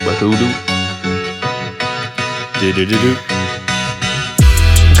Doo-doo. Do-do-do-do.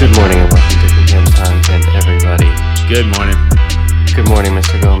 Good morning and welcome to Condemned Content, everybody. Good morning. Good morning,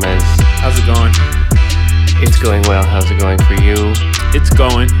 Mr. Gomez. How's it going? It's going well. How's it going for you? It's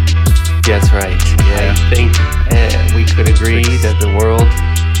going. That's right. Yeah. I think we could agree that the world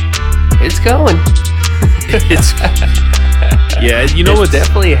is going. It's yeah. You know what's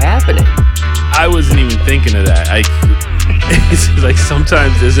definitely happening. I wasn't even thinking of that. It's like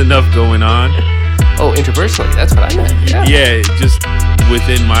sometimes there's enough going on. Oh, interpersonally, that's what I meant. Yeah, just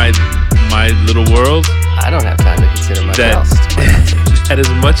within my little world. I don't have time to consider much else. That as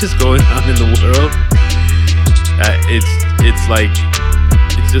much as going on in the world, it's like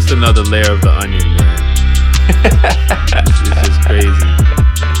it's just another layer of the onion, man. It's just crazy.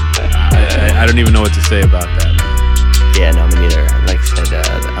 I don't even know what to say about that. Yeah, no, me neither. Like I said,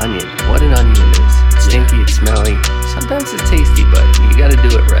 the onion. What an onion it is. It's stinky, it's smelly. Sometimes it's tasty, but you got to do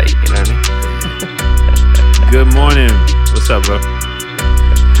it right. You know what I mean? Good morning. What's up, bro?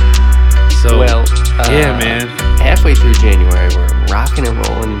 So, well, yeah, man. Halfway through January, we're rocking and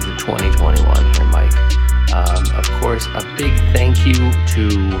rolling into 2021 here, Mike. Of course, a big thank you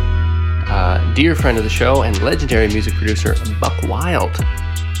to dear friend of the show and legendary music producer Buck Wild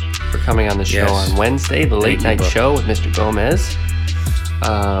for coming on the show on Wednesday, the late night show with Mr. Gomez.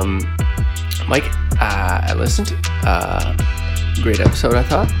 Mike, I listened. Great episode, I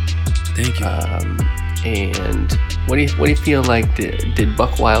thought. Thank you. And what do you feel like? Did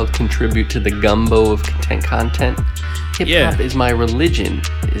Buck Wild contribute to the gumbo of content? Hip Hop Is My Religion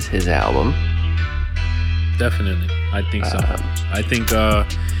is his album. Definitely, I think so. I think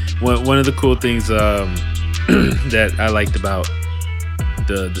one of the cool things that I liked about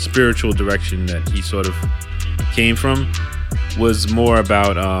the spiritual direction that he sort of came from was more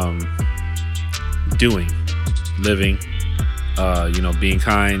about doing, living, being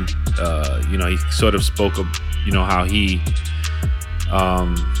kind. He sort of spoke of, how he,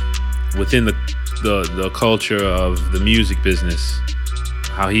 within the culture of the music business,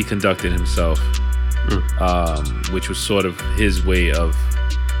 how he conducted himself, which was sort of his way of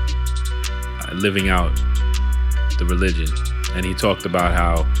living out the religion. And he talked about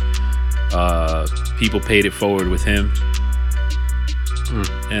how people paid it forward with him.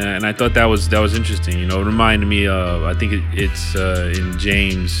 And I thought that was interesting. It reminded me of, I think it's in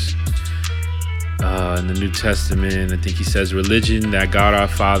James, in the New Testament. I think he says, religion that God our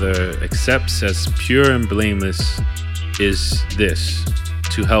Father accepts as pure and blameless is this,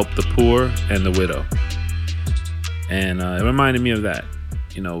 to help the poor and the widow. And it reminded me of that.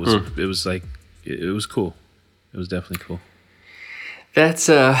 It was like, it was cool. It was definitely cool.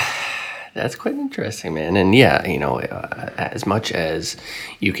 That's quite interesting, man. And as much as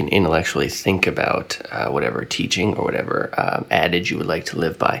you can intellectually think about whatever teaching or whatever adage you would like to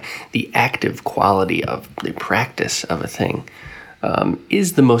live by, the active quality of the practice of a thing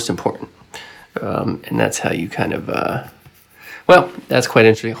is the most important. And that's how you kind of... that's quite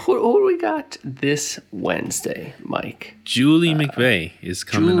interesting. Who do we got this Wednesday, Mike? Julie McVeigh is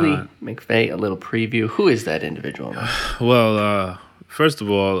coming on. Julie McVeigh, a little preview. Who is that individual, Mike? Well, first of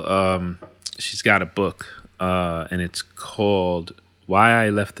all, she's got a book, and it's called Why I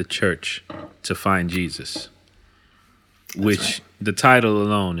Left the Church to Find Jesus, which the title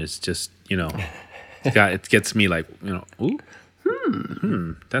alone is just, it gets me like, ooh,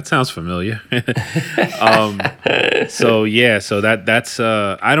 that sounds familiar. So that's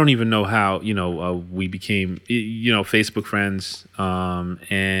I don't even know how, we became, Facebook friends,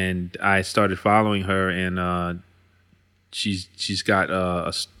 and I started following her, and she's got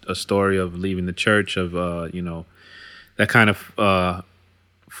a story of leaving the church, of that kind of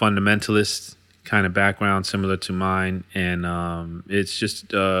fundamentalist kind of background similar to mine, and it's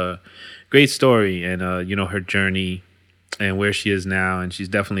just a great story, and her journey and where she is now, and she's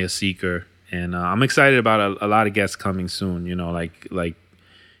definitely a seeker, and I'm excited about a lot of guests coming soon, like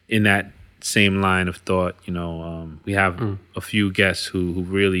in that same line of thought. We have a few guests who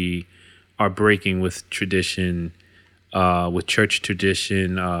really are breaking with tradition, with church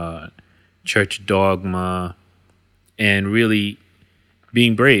tradition, church dogma, and really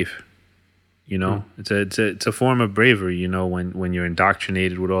being brave. It's a form of bravery. When you're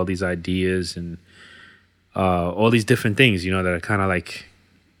indoctrinated with all these ideas and all these different things. That are kind of like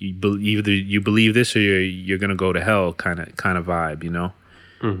either you believe this or you're gonna go to hell kind of vibe.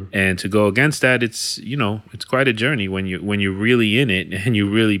 And to go against that, it's it's quite a journey when you're really in it and you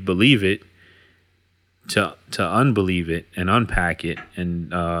really believe it. To unbelieve it and unpack it,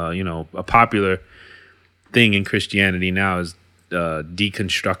 and a popular thing in Christianity now is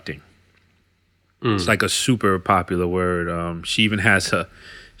deconstructing. It's like a super popular word. She even has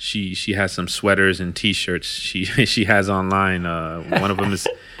she has some sweaters and T-shirts she has online. One of them is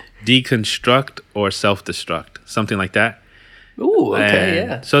deconstruct or self-destruct, something like that. Ooh, okay, And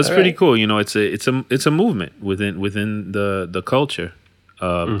yeah. so it's All pretty right. cool. It's a movement within the culture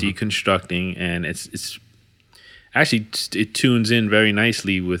of deconstructing, and it's actually it tunes in very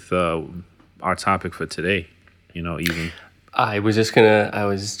nicely with our topic for today. Even I was just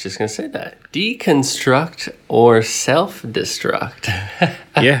gonna say that. Deconstruct or self-destruct.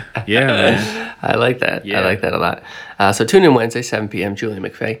 yeah, man. I like that. Yeah. I like that a lot. So tune in Wednesday, 7 p.m. Julie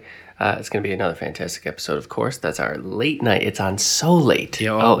McFay. It's going to be another fantastic episode, of course. That's our late night. It's on so late.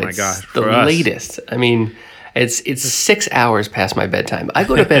 Yeah, oh my it's gosh, the for us. latest. I mean, it's 6 hours past my bedtime. I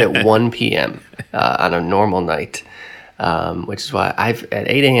go to bed at 1 p.m. On a normal night, which is why at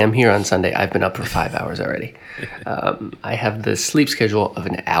 8 a.m. here on Sunday, I've been up for 5 hours already. I have the sleep schedule of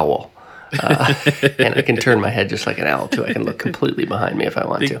an owl. And I can turn my head just like an owl, too. I can look completely behind me if I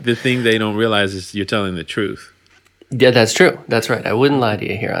want to. The thing they don't realize is you're telling the truth. Yeah, that's true. That's right. I wouldn't lie to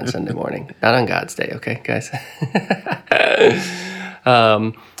you here on Sunday morning. Not on God's day, okay, guys?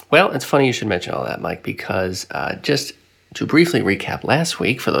 Well, it's funny you should mention all that, Mike, because just to briefly recap last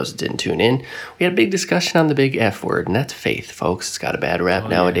week, for those that didn't tune in, we had a big discussion on the big F word, and that's faith, folks. It's got a bad rap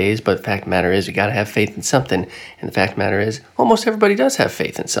nowadays, but the fact of the matter is you got to have faith in something, and the fact of the matter is almost everybody does have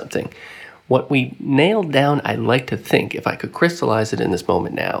faith in something. What we nailed down, I'd like to think, if I could crystallize it in this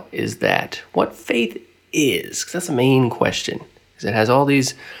moment now, is that what faith is, because that's the main question, because it has all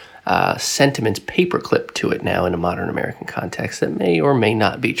these sentiments paperclipped to it now in a modern American context that may or may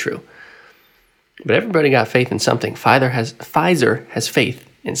not be true. But everybody got faith in something. Pfizer has faith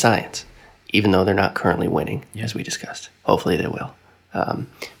in science, even though they're not currently winning, as we discussed. Hopefully they will.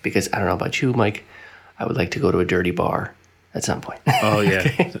 Because I don't know about you, Mike, I would like to go to a dirty bar at some point. Oh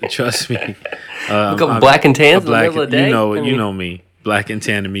yeah, trust me. A couple black and tans in the middle of the day. You know me, black and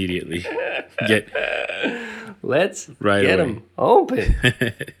tan immediately. Let's Right get away. them open.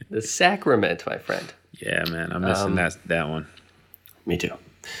 The sacrament, my friend. Yeah, man, I'm missing that one. Me too.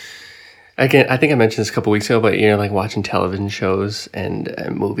 I think I mentioned this a couple weeks ago, but like watching television shows and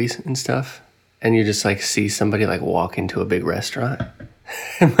movies and stuff, and you just like see somebody like walk into a big restaurant.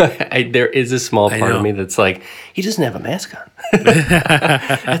 There is a small part of me that's like, he doesn't have a mask on.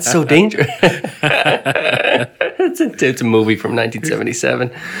 That's so dangerous. It's a movie from 1977.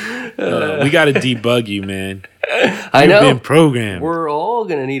 We got to debug you, man. I know. You've been programmed. We're all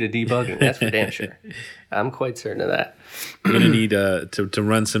going to need a debugging. That's for damn sure. I'm quite certain of that. We're gonna need to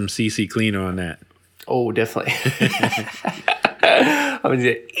run some CC cleaner on that. Oh, definitely. I'm going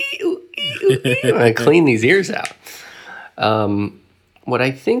to clean these ears out. What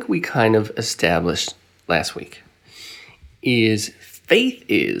I think we kind of established last week is faith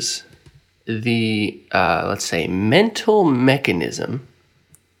is the, let's say, mental mechanism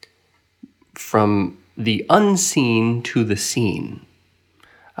from the unseen to the seen.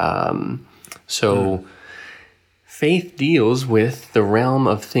 Faith deals with the realm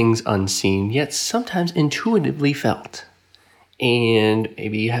of things unseen, yet sometimes intuitively felt. And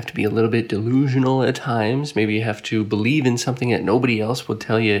maybe you have to be a little bit delusional at times. Maybe you have to believe in something that nobody else will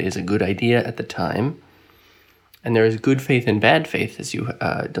tell you is a good idea at the time. And there is good faith and bad faith, as you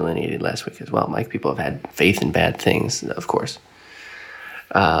delineated last week as well, Mike. People have had faith in bad things, of course.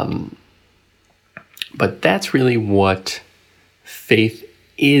 But that's really what faith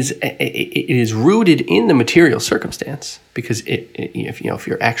is. It is rooted in the material circumstance, because if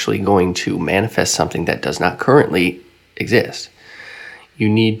you're actually going to manifest something that does not currently exist, you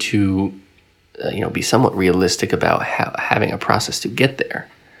need to be somewhat realistic about having a process to get there.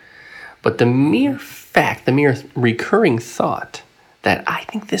 But the mere fact, the mere recurring thought that I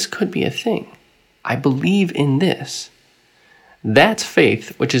think this could be a thing, I believe in this, that's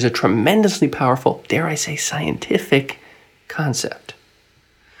faith, which is a tremendously powerful, dare I say, scientific concept.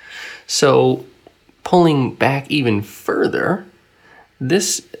 So, pulling back even further,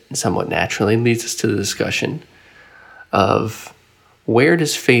 this somewhat naturally leads us to the discussion of where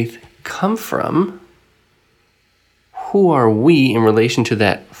does faith come from? Who are we in relation to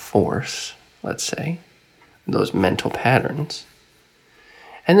that force, let's say, those mental patterns?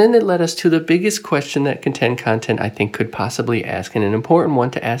 And then it led us to the biggest question that Contend Content, I think, could possibly ask, and an important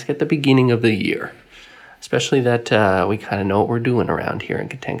one to ask at the beginning of the year. Especially that we kind of know what we're doing around here in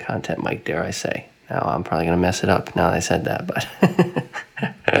Contend Content, Mike, dare I say. Now, I'm probably going to mess it up now that I said that, but...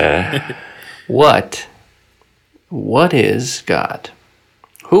 What is God?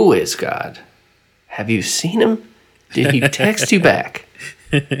 Who is God? Have you seen him? Did he text you back?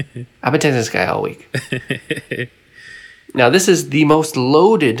 I've been texting this guy all week. Now, this is the most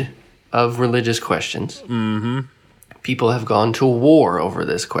loaded of religious questions People have gone to war over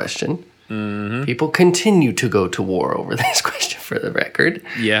this question. Mm-hmm. People continue to go to war over this question, for the record.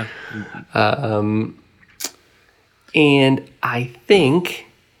 Yeah. And I think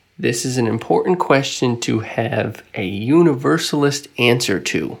this is an important question to have a universalist answer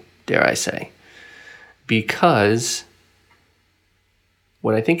to, dare I say. Because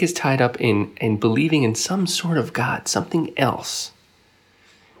what I think is tied up in believing in some sort of God, something else,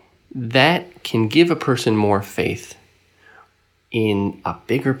 that can give a person more faith in a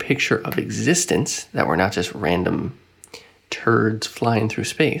bigger picture of existence, that we're not just random turds flying through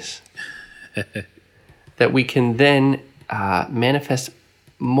space, that we can then manifest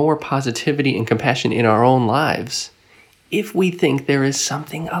more positivity and compassion in our own lives if we think there is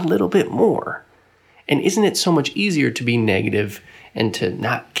something a little bit more. And isn't it so much easier to be negative and to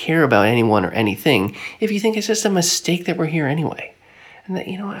not care about anyone or anything if you think it's just a mistake that we're here anyway? And that,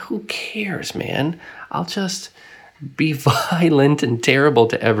 who cares, man? I'll just be violent and terrible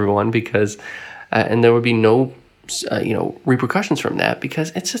to everyone because, and there would be no, repercussions from that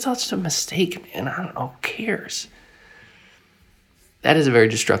because it's just a mistake, man. I don't know, who cares? That is a very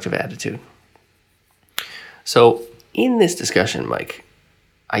destructive attitude. So in this discussion, Mike,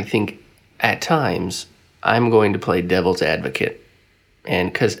 I think at times I'm going to play devil's advocate.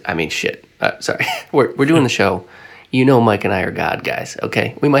 And because, sorry, we're doing the show. Mike and I are God guys,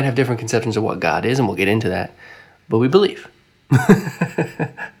 okay? We might have different conceptions of what God is, and we'll get into that, but we believe.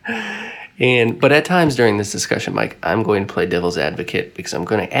 But at times during this discussion, Mike, I'm going to play devil's advocate because I'm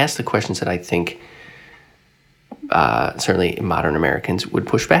going to ask the questions that I think certainly modern Americans would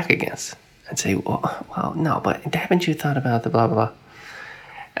push back against and say, well, no, but haven't you thought about the blah, blah,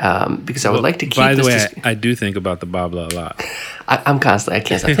 blah? Because I would like to keep by the this... way, I do think about the blah, blah, blah. I can't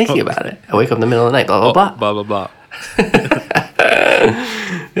stop thinking about it. I wake up in the middle of the night, blah, blah, blah. Blah, blah, blah.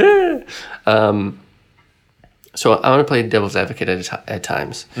 So I want to play devil's advocate at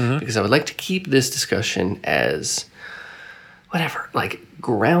times because I would like to keep this discussion as whatever, like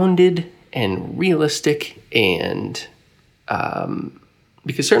grounded and realistic, and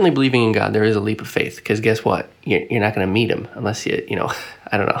because certainly believing in God, there is a leap of faith. Because guess what? You're not going to meet him unless I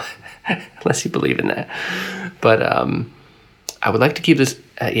don't know, unless you believe in that. But I would like to keep this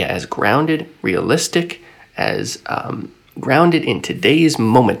as grounded, realistic, as grounded in today's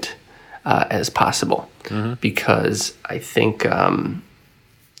moment as possible. Because I think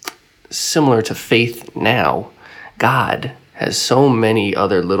similar to faith now, God has so many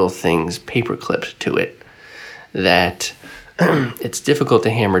other little things paper-clipped to it that it's difficult to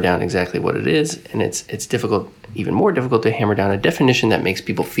hammer down exactly what it is, and it's difficult, even more difficult to hammer down a definition that makes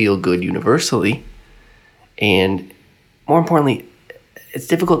people feel good universally, and more importantly, it's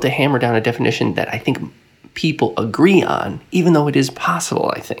difficult to hammer down a definition that I think people agree on, even though it is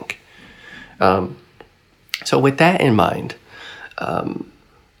possible, I think. So with that in mind,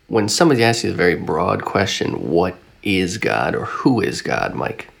 when somebody asks you a very broad question, what is God or who is God,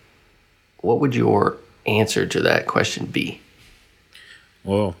 Mike, what would your answer to that question be?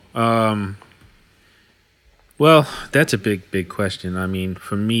 Whoa. Well, that's a big question. I mean,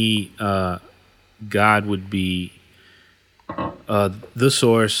 for me, God would be the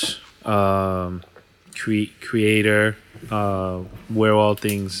source, creator, where all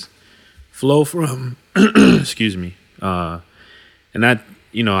things flow from. Excuse me. And that,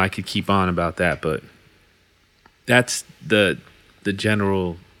 I could keep on about that, but that's the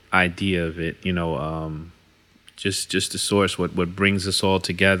general idea of it. Just the source, what brings us all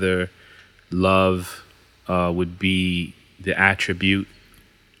together. Love would be the attribute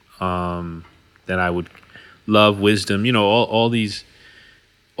that I would love. Wisdom, all these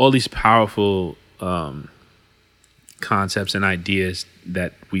powerful concepts and ideas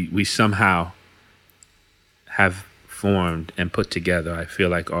that we somehow have formed and put together. I feel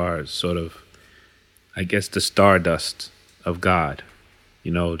like are sort of, I guess, the stardust of God.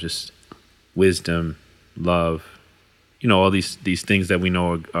 Just wisdom, love, all these things that we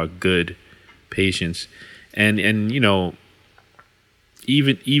know are good, patience, and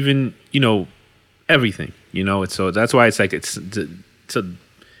even everything. It's so that's why it's like it's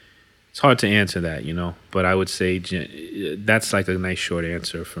hard to answer that, but I would say that's like a nice short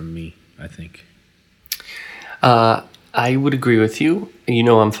answer from me, I think. I would agree with you.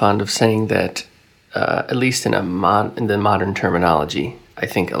 I'm fond of saying that, at least in the modern terminology, I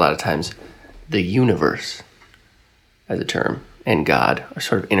think a lot of times the universe as a term and God are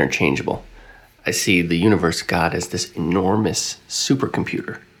sort of interchangeable. I see the universe, God, as this enormous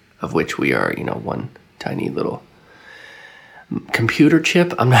supercomputer of which we are, one tiny little computer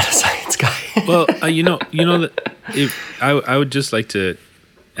chip. I'm not a science guy. Well, that I would just like to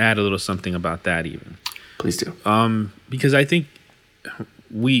add a little something about that even. Please do. Because I think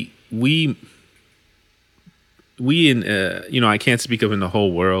we in I can't speak of in the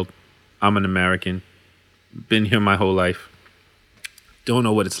whole world. I'm an American, been here my whole life. Don't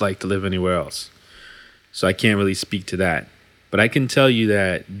know what it's like to live anywhere else, so I can't really speak to that. But I can tell you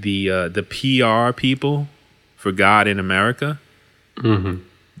that the PR people for God in America,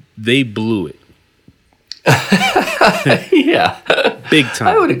 they blew it. Yeah, big time.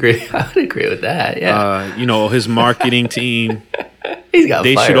 I would agree with that. Yeah, his marketing team, he's got.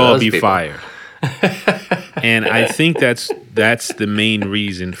 They fired should all those be people. fired. And I think that's the main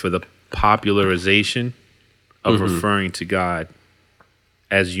reason for the popularization of referring to God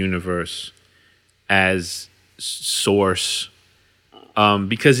as universe, as source,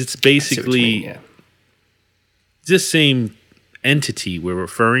 because it's basically the same entity we're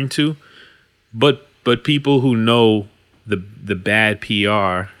referring to, but people who know the bad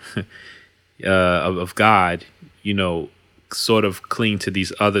PR of God, sort of cling to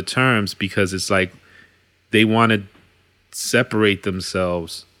these other terms because it's like they want to separate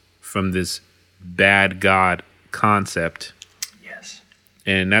themselves from this bad God concept. Yes.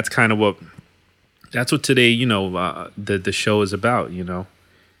 And that's kind of what today, the show is about,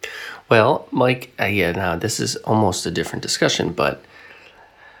 Well, Mike, now this is almost a different discussion, but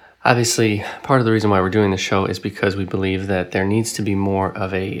obviously part of the reason why we're doing the show is because we believe that there needs to be more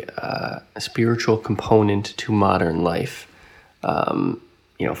of a spiritual component to modern life.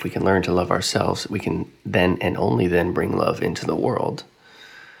 If we can learn to love ourselves, we can then and only then bring love into the world.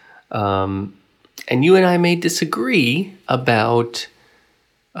 And you and I may disagree about,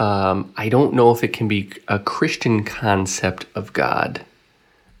 I don't know if it can be a Christian concept of God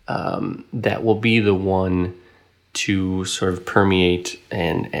that will be the one to sort of permeate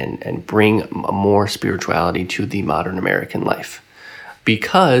and bring more spirituality to the modern American life.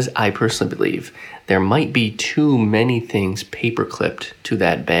 Because I personally believe there might be too many things paperclipped to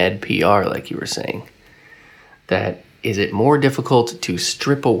that bad PR, like you were saying. That is it more difficult to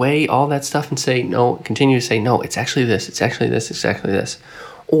strip away all that stuff and say, no, continue to say, no, it's actually this, it's actually this, it's actually this.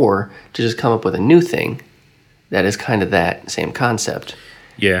 Or to just come up with a new thing that is kind of that same concept.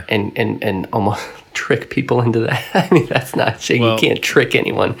 Yeah. And almost trick people into that. I mean, that's not, you can't trick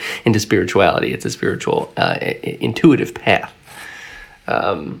anyone into spirituality. It's a spiritual, intuitive path.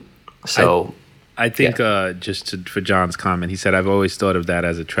 I think for John's comment, he said, I've always thought of that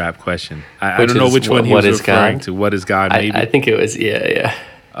as a trap question. I don't know which one he was referring to. What is God? Maybe. I think it was, yeah.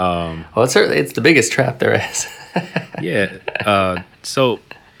 Well, it's the biggest trap there is. Yeah.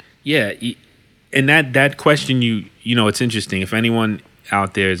 And that question, it's interesting. If anyone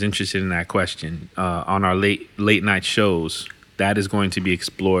out there is interested in that question, on our late night shows, that is going to be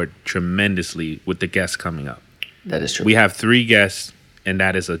explored tremendously with the guests coming up. That is true. We have 3 guests, and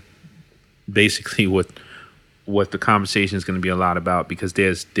that is basically what the conversation is going to be a lot about, because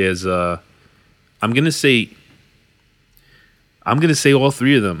there's I'm going to say all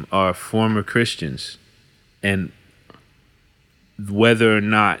 3 of them are former Christians, and whether or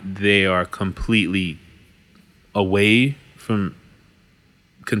not they are completely away from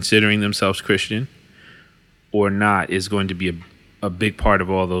considering themselves Christian or not is going to be a big part of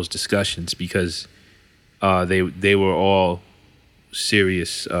all those discussions, because they were all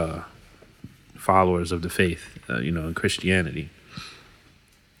serious followers of the faith, in Christianity.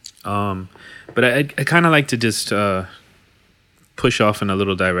 But I kind of like to just push off in a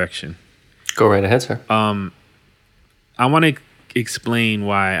little direction. Go right ahead, sir. I want to explain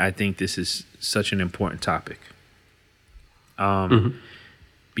why I think this is such an important topic.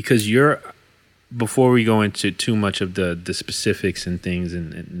 Because before we go into too much of the specifics and things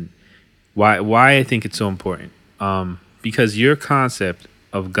and why I think it's so important. Because your concept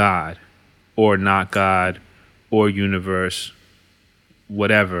of God or not God or universe,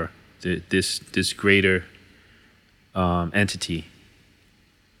 whatever, this greater entity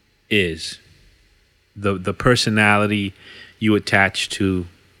is, the personality you attach to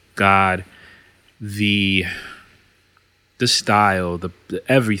God, the style, the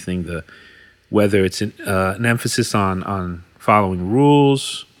everything, whether it's an emphasis on following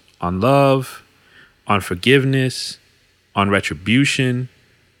rules, on love, on forgiveness, on retribution,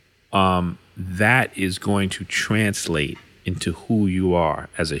 that is going to translate into who you are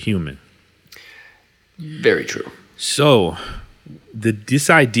as a human. Very true. So this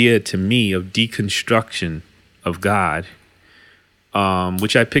idea to me of deconstruction of God,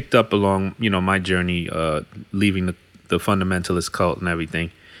 which I picked up along, my journey, leaving the fundamentalist cult and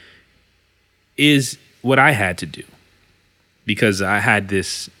everything, is what I had to do, because I had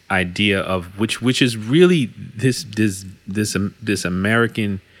this idea of which is really this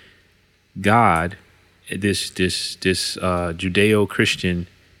American God this Judeo-Christian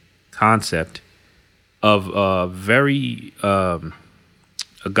concept of a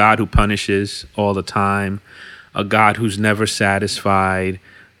God who punishes all the time, a God who's never satisfied.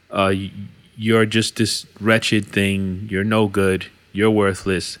 You're just this wretched thing. You're no good. You're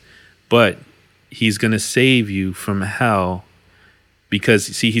worthless. But he's going to save you from hell because,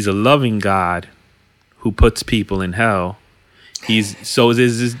 see, he's a loving God who puts people in hell. So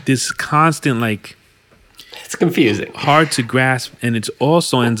there's this constant, like, it's confusing, hard to grasp, and it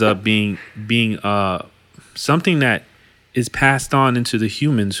also ends up being something that is passed on into the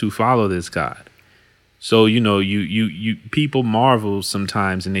humans who follow this God. So you people marvel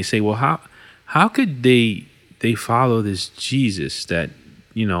sometimes, and they say, well, how could they follow this Jesus that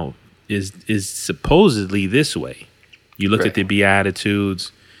is supposedly this way? You look at the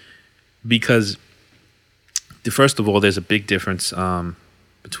Beatitudes, because first of all, there's a big difference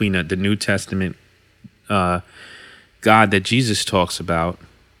between the New Testament God that Jesus talks about,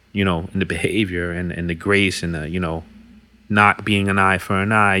 in the behavior and the grace and the, not being an eye for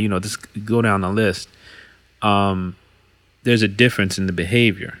an eye, just go down the list. There's a difference in the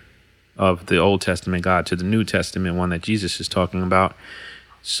behavior of the Old Testament God to the New Testament one that Jesus is talking about.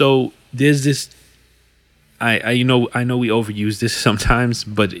 So there's this, I know we overuse this sometimes,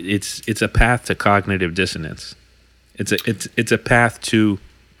 but it's a path to cognitive dissonance. It's a path to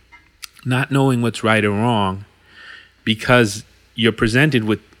not knowing what's right or wrong because you're presented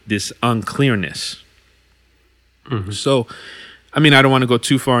with this unclearness. Mm-hmm. So, I don't want to go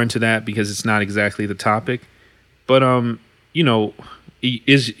too far into that because it's not exactly the topic, but I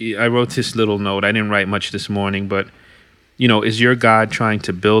wrote this little note. I didn't write much this morning, but is your God trying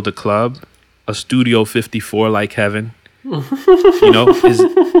to build a club, a Studio 54 like heaven? That's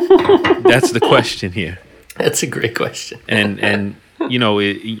the question here. That's a great question. And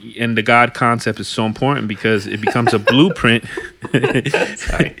and the God concept is so important because it becomes a blueprint.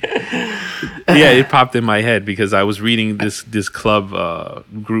 Sorry. Yeah, it popped in my head because I was reading this club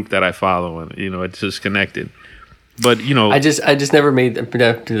group that I follow, and it's just connected. But I just never made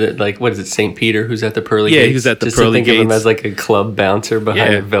like, what is it, St. Peter, who's at the pearly gates? Yeah, he was at the just pearly gates. gates. Of him as like a club bouncer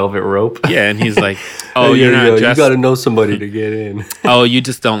behind a velvet rope. Yeah, and he's like, "Oh, you're not dressed. You got to know somebody to get in. Oh, you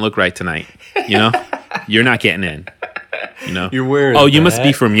just don't look right tonight. You're not getting in. You're wearing. Oh, you must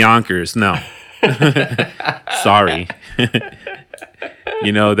be from Yonkers. No, sorry.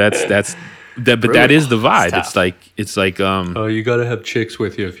 That's. But brutal. That is the vibe. It's like oh, you got to have chicks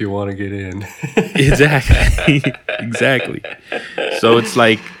with you if you want to get in. Exactly. So it's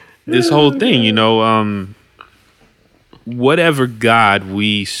like this whole thing, whatever God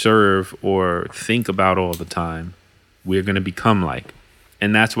we serve or think about all the time, we're going to become like.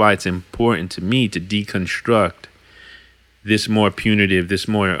 And that's why it's important to me to deconstruct this more punitive, this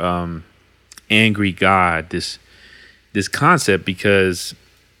more angry God, this concept, because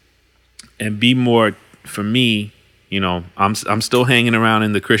and be more, for me, I'm still hanging around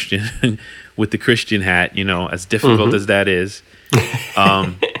in the Christian with the Christian hat, as difficult as that is.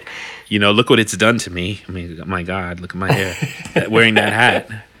 Look what it's done to me. My God, look at my hair. Wearing that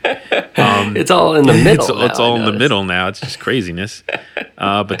hat. It's all in the middle. It's all in the middle now. It's just craziness.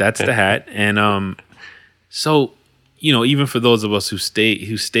 But that's the hat. And so, even for those of us who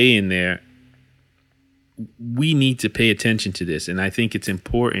stay in there, we need to pay attention to this. And I think it's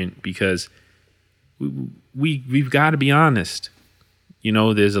important because we've got to be honest.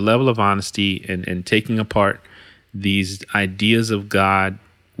 There's a level of honesty and taking apart these ideas of God,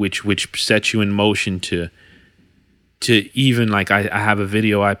 which sets you in motion to even, like, I have a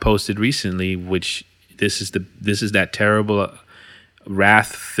video I posted recently, which this is that terrible,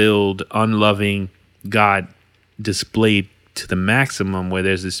 wrath-filled, unloving God displayed to the maximum, where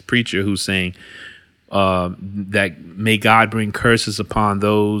there's this preacher who's saying that may God bring curses upon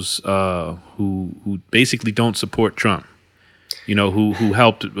those who basically don't support Trump, who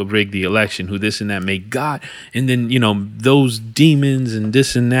helped rig the election, who this and that, may God, and then those demons and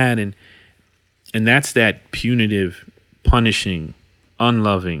this and that, and that's that punitive, punishing,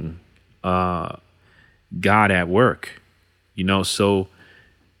 unloving God at work, So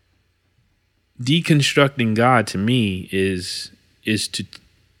deconstructing God to me is to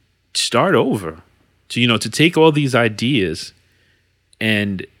start over. To take all these ideas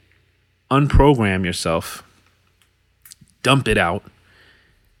and unprogram yourself, dump it out,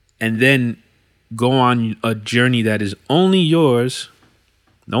 and then go on a journey that is only yours,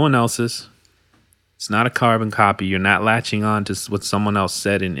 no one else's. It's not a carbon copy. You're not latching on to what someone else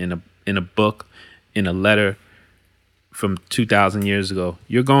said in a book, in a letter from 2,000 years ago.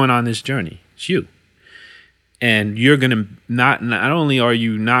 You're going on this journey. It's you. And you're going to not only are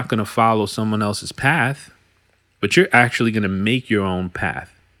you not going to follow someone else's path, but you're actually going to make your own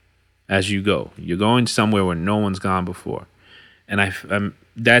path as you go. You're going somewhere where no one's gone before. And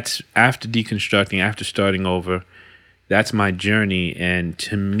that's after deconstructing, after starting over, that's my journey. And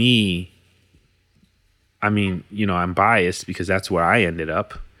to me, I mean, I'm biased because that's where I ended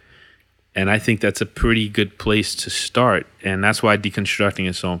up. And I think that's a pretty good place to start. And that's why deconstructing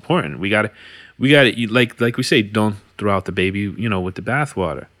is so important. We got to, like we say, don't throw out the baby, with the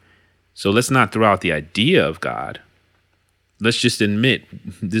bathwater. So let's not throw out the idea of God. Let's just admit,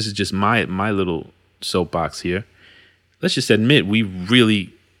 this is just my little soapbox here. Let's just admit we've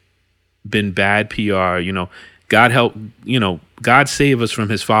really been bad PR. God help, God save us from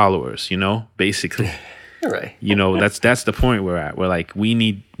his followers, basically. Right. That's the point we're at. We're like, we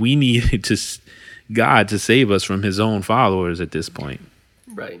need God to save us from his own followers at this point.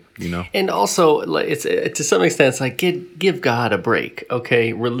 Right. And also, it's to some extent, it's like give God a break.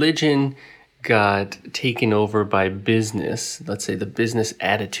 Okay, religion got taken over by business. Let's say the business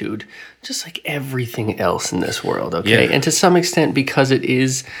attitude, just like everything else in this world. Okay, Yeah. and to some extent, because it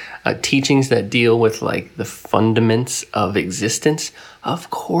is teachings that deal with like the fundaments of existence. Of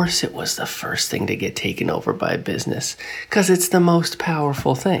course, it was the first thing to get taken over by business because it's the most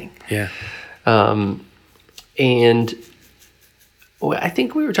powerful thing. Yeah. And I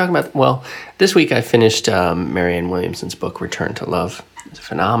think we were talking about, this week I finished Marianne Williamson's book, Return to Love. It's a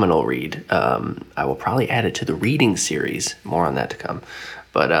phenomenal read. I will probably add it to the reading series. More on that to come.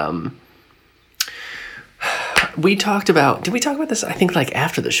 But did we talk about this? I think like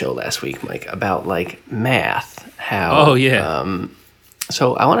after the show last week, Mike, about like math. How? Oh, yeah.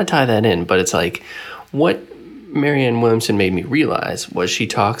 So I want to tie that in, but it's like what Marianne Williamson made me realize was she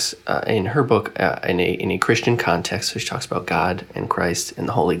talks in her book in a Christian context. So she talks about God and Christ and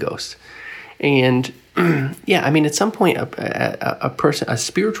the Holy Ghost. And yeah, I mean, at some point, a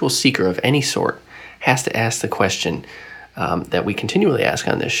spiritual seeker of any sort has to ask the question that we continually ask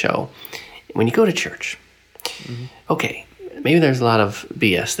on this show. When you go to church, okay, maybe there's a lot of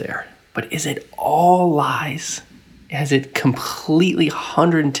BS there, but is it all lies? Has it completely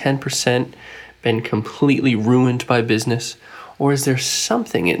 110% been completely ruined by business? Or is there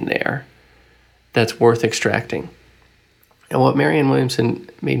something in there that's worth extracting? And what Marianne Williamson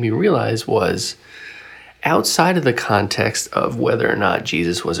made me realize was outside of the context of whether or not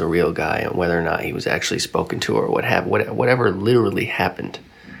Jesus was a real guy and whether or not he was actually spoken to or whatever literally happened,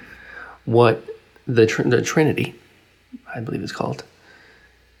 what the Trinity, I believe it's called,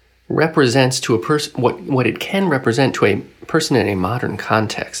 represents to a person, what it can represent to a person in a modern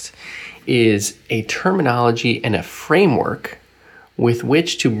context is a terminology and a framework with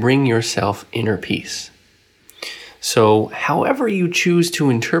which to bring yourself inner peace. So however you choose to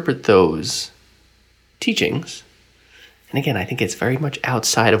interpret those teachings, and again, I think it's very much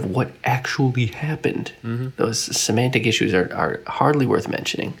outside of what actually happened. Those semantic issues are hardly worth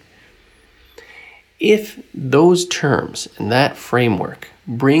mentioning. If those terms and that framework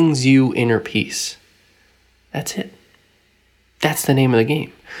brings you inner peace, that's it. That's the name of the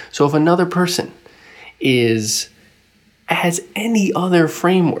game. So if another person has any other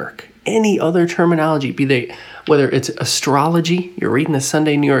framework, any other terminology, whether it's astrology, you're reading the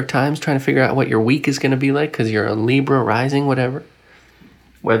Sunday New York Times trying to figure out what your week is going to be like because you're a Libra rising, whatever.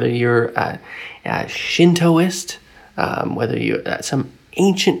 Whether you're a Shintoist, whether you're some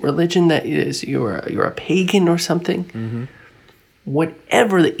ancient religion that is you're a pagan or something.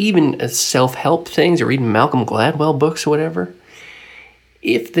 Whatever, even self-help things, you're reading Malcolm Gladwell books or whatever.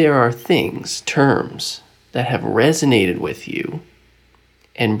 If there are terms that have resonated with you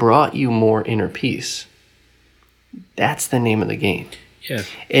and brought you more inner peace, that's the name of the game. Yeah.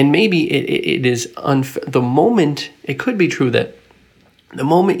 And maybe it is the moment, it could be true that the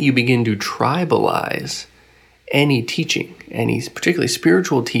moment you begin to tribalize any teaching, any particularly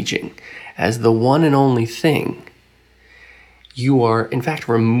spiritual teaching, as the one and only thing, you are in fact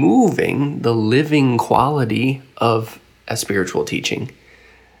removing the living quality of a spiritual teaching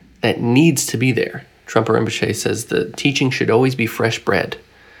that needs to be there. Trungpa Rinpoche says the teaching should always be fresh bread.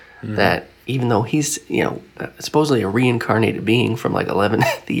 That even though he's, supposedly a reincarnated being from like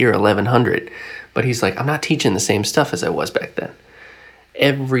the year 1100, but he's like, I'm not teaching the same stuff as I was back then.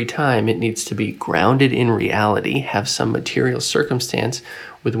 Every time it needs to be grounded in reality, have some material circumstance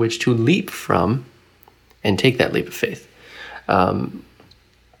with which to leap from and take that leap of faith. And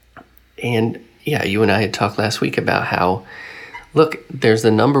yeah, you and I had talked last week about how, look, there's the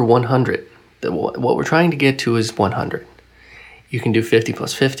number 100. What we're trying to get to is 100. You can do 50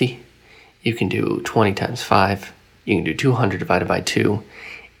 plus 50. You can do 20 times 5. You can do 200 divided by 2.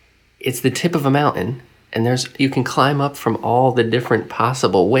 It's the tip of a mountain, And you can climb up from all the different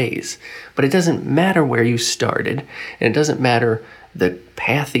possible ways. But it doesn't matter where you started, and it doesn't matter the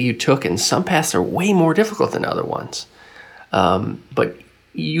path that you took, and some paths are way more difficult than other ones. But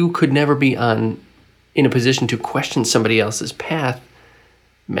you could never be in a position to question somebody else's path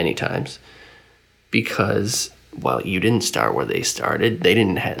many times because, well, you didn't start where they started.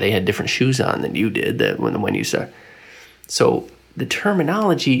 They had different shoes on than you did when you started. So the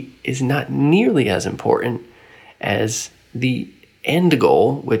terminology is not nearly as important as the end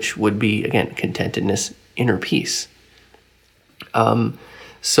goal, which would be, again, contentedness, inner peace.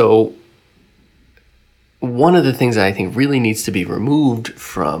 So one of the things that I think really needs to be removed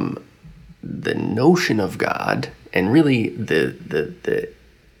from the notion of God and really the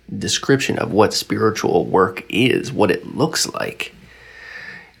description of what spiritual work is, what it looks like,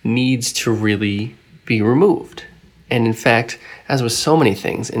 needs to really be removed. And in fact, as with so many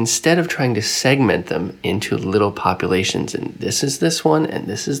things, instead of trying to segment them into little populations, and this is this one, and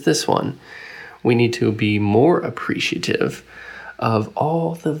this is this one, we need to be more appreciative of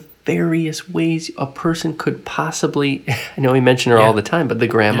all the various ways a person could possibly, I know we mention her all the time, but the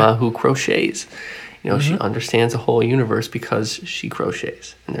grandma who crochets, she understands the whole universe because she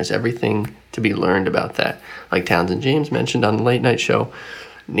crochets. And there's everything to be learned about that. Like Townsend James mentioned on the late night show,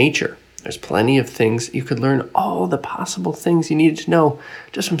 nature. There's plenty of things. You could learn all the possible things you needed to know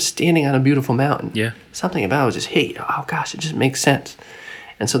just from standing on a beautiful mountain. Yeah. Something about it was just, hey, oh gosh, it just makes sense.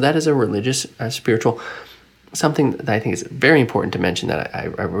 And so that is a religious, spiritual, something that I think is very important to mention that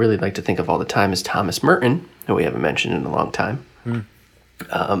I really like to think of all the time is Thomas Merton, who we haven't mentioned in a long time.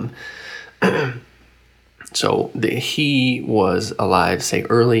 He was alive, say,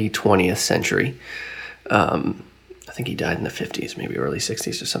 early 20th century. I think he died in the 50s, maybe early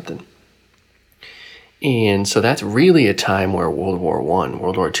 60s or something. And so that's really a time where World War I,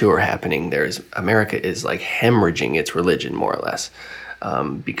 World War II are happening. America is like hemorrhaging its religion, more or less,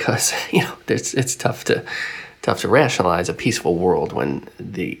 because it's tough to rationalize a peaceful world when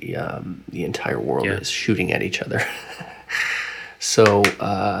the entire world is shooting at each other. So,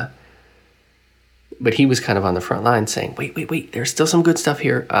 but he was kind of on the front line saying, wait, there's still some good stuff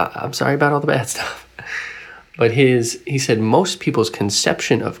here. I'm sorry about all the bad stuff. But he said most people's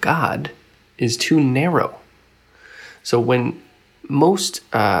conception of God is too narrow. So when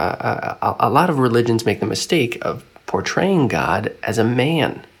a lot of religions make the mistake of portraying God as a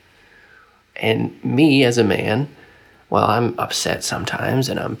man. And me as a man, well, I'm upset sometimes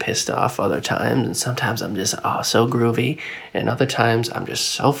and I'm pissed off other times. And sometimes I'm just so groovy. And other times I'm just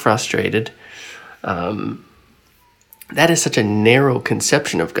so frustrated. That is such a narrow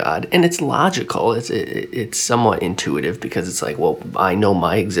conception of God, and it's logical. It's somewhat intuitive because it's like, well, I know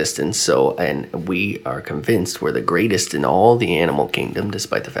my existence, and we are convinced we're the greatest in all the animal kingdom,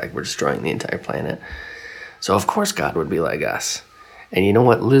 despite the fact we're destroying the entire planet. So of course God would be like us. And you know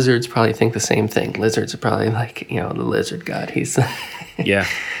what? Lizards probably think the same thing. Lizards are probably like, the lizard God. He's yeah.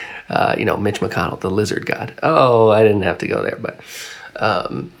 Mitch McConnell, the lizard God. Oh, I didn't have to go there, but.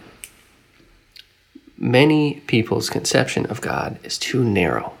 Many people's conception of God is too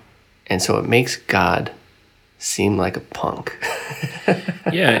narrow, and so it makes God seem like a punk.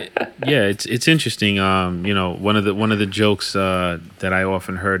 yeah, it's interesting. One of the jokes that I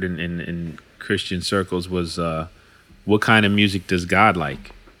often heard in Christian circles was, "What kind of music does God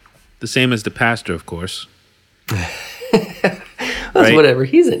like?" The same as the pastor, of course. That's right? Whatever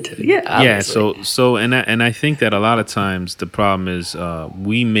he's into. Yeah. Obviously. Yeah. So I think that a lot of times the problem is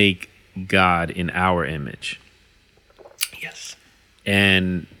we make God in our image. Yes.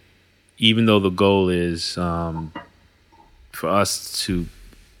 And even though the goal is for us to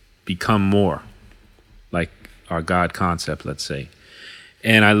become more like our God concept, let's say.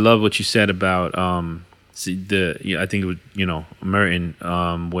 And I love what you said about I think it was Merton,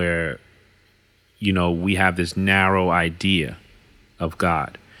 where we have this narrow idea of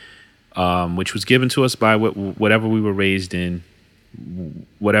God, which was given to us by whatever we were raised in.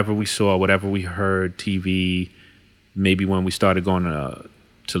 Whatever we saw, whatever we heard, TV, maybe when we started going to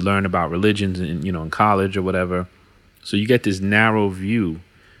learn about religions in college or whatever. So you get this narrow view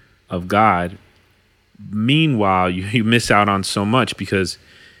of God. Meanwhile, you miss out on so much because,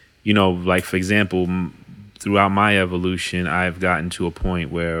 like for example, throughout my evolution, I've gotten to a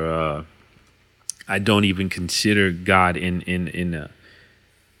point where I don't even consider God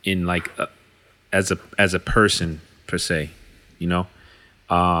as a person per se.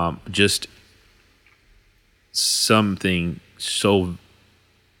 Just something so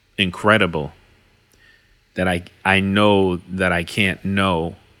incredible that I know that I can't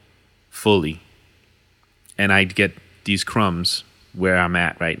know fully. And I get these crumbs where I'm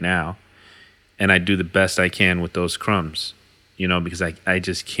at right now. and I do the best I can with those crumbs, because I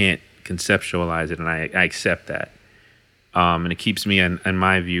just can't conceptualize it, and I accept that. And it keeps me, in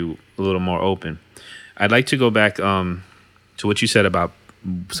my view, a little more open. I'd like to go back to what you said about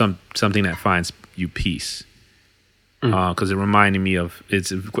something that finds you peace, because it reminded me of,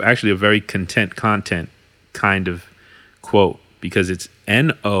 it's actually a very content kind of quote, because it's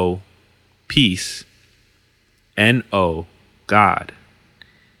N-O, peace, N-O, God,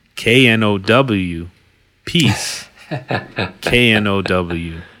 K-N-O-W, peace,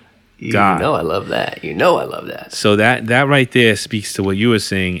 K-N-O-W, God. You know I love that. So that right there speaks to what you were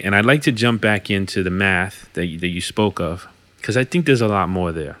saying, and I'd like to jump back into the math that you spoke of, because I think there's a lot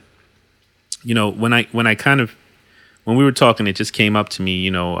more there. When we were talking, it just came up to me.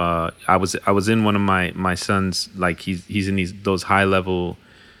 I was in one of my son's, like he's in those high level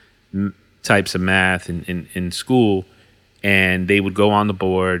types of math in school, and they would go on the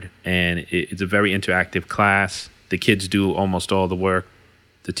board, and it's a very interactive class. The kids do almost all the work.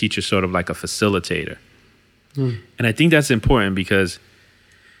 The teacher's sort of like a facilitator. And I think that's important, because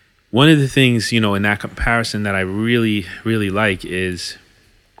one of the things, in that comparison that I really, really like is,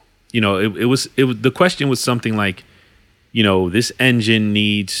 the question was something like, this engine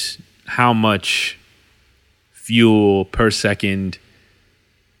needs how much fuel per second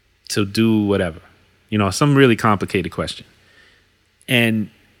to do whatever, some really complicated question. And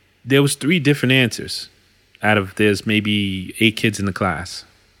there was 3 different answers out of, there's maybe 8 kids in the class.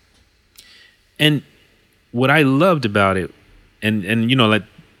 And what I loved about it, and like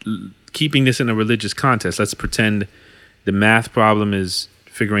keeping this in a religious context, let's pretend the math problem is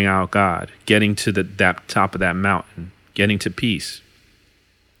figuring out God, getting to that top of that mountain, getting to peace.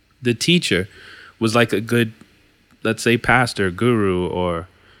 The teacher was like a good, let's say, pastor, guru, or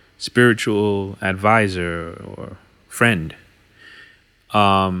spiritual advisor or friend.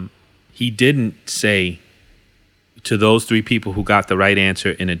 He didn't say to those 3 people who got the right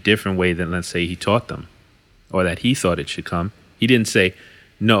answer in a different way than, let's say, he taught them, or that he thought it should come. He didn't say,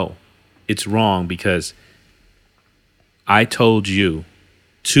 no, it's wrong because I told you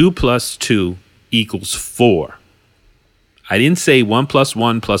 2 + 2 = 4. I didn't say 1 +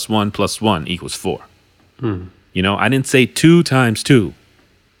 1 + 1 + 1 = 4. I didn't say 2 × 2.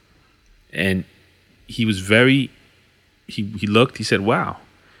 And he was he looked, he said, wow,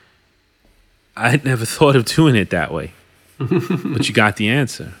 I'd never thought of doing it that way. But you got the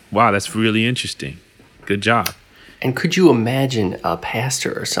answer. Wow, that's really interesting. Good job. And could you imagine a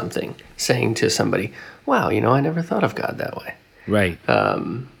pastor or something saying to somebody, wow, I never thought of God that way. Right.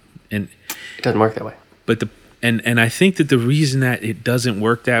 And it doesn't work that way. But and I think that the reason that it doesn't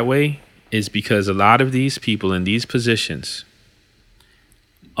work that way is because a lot of these people in these positions,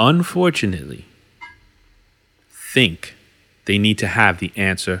 unfortunately, think they need to have the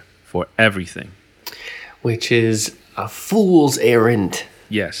answer for everything. Which is a fool's errand.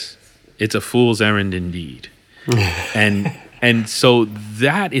 Yes, it's a fool's errand indeed. And so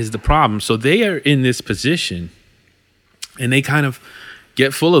that is the problem. So they are in this position, and they kind of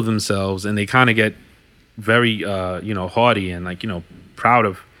get full of themselves, and they kind of get very haughty and proud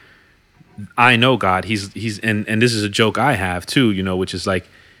of, I know God. He's and this is a joke I have too, which is like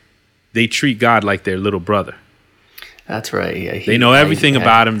they treat God like their little brother. That's right. Yeah, they know everything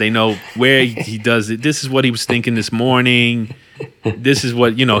about him. They know where he does it. This is what he was thinking this morning. This is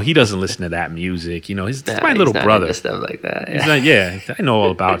what, he doesn't listen to that music. He's my little brother. Stuff like that. Yeah. He's like, yeah, I know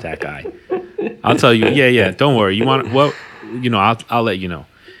all about that guy. I'll tell you. Yeah. Don't worry. You want what? I'll let you know.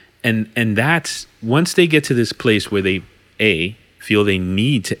 And that's, once they get to this place where they feel they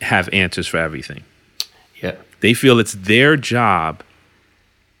need to have answers for everything. Yeah. They feel it's their job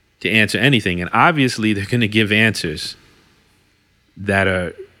to answer anything, and obviously they're going to give answers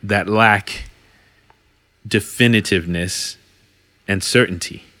that lack definitiveness and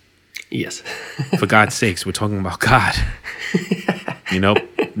certainty. Yes. For God's sakes, we're talking about God.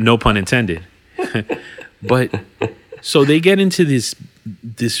 No pun intended. But so they get into this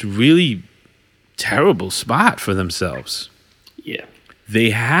really terrible spot for themselves. Yeah. They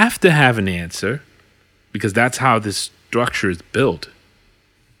have to have an answer because that's how this structure is built.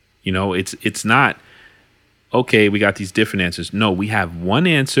 It's not, okay, we got these different answers. No, we have one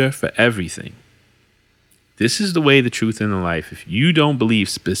answer for everything. This is the way, the truth, and the life. If you don't believe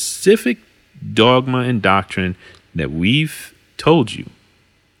specific dogma and doctrine that we've told you,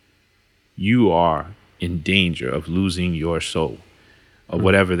 you are in danger of losing your soul, or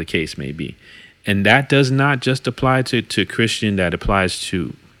whatever the case may be. And that does not just apply to Christian, that applies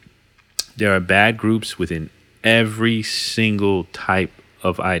to, there are bad groups within every single type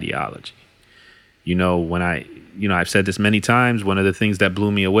of ideology. When I've said this many times. One of the things that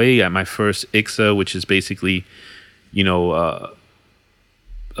blew me away at my first ICSA, which is basically, an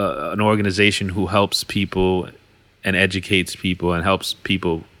organization who helps people and educates people and helps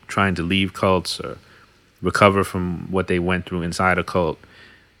people trying to leave cults or recover from what they went through inside a cult.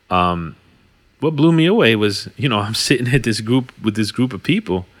 What blew me away was, I'm sitting at this group of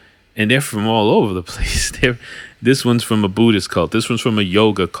people, and they're from all over the place. This one's from a Buddhist cult. This one's from a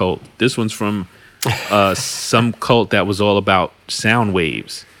yoga cult. This one's from some cult that was all about sound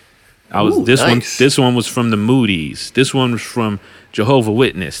waves. Nice. This one was from the Moody's. This one was from Jehovah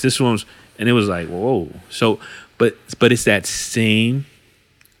Witness. And it was like, whoa. So, but it's that same,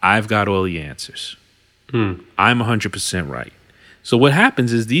 I've got all the answers. I'm 100% right. So what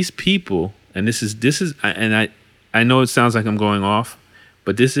happens is these people, and this is, and I know it sounds like I'm going off,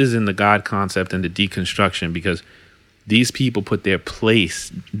 but this is in the God concept and the deconstruction, because these people put they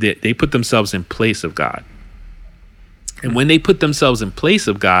put themselves in place of God. And when they put themselves in place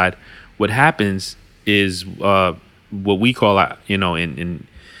of God, what happens is what we call, in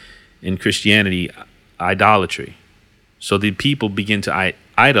Christianity, idolatry. So the people begin to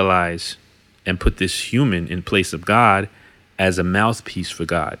idolize and put this human in place of God as a mouthpiece for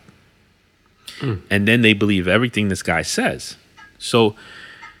God. And then they believe everything this guy says. So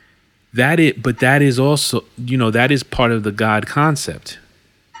that is also, that is part of the God concept,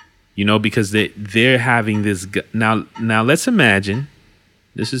 because they're having this. Now let's imagine,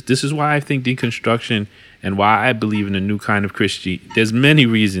 this is why I think deconstruction and why I believe in a new kind of Christianity. There's many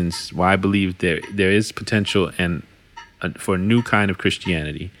reasons why I believe there is potential for a new kind of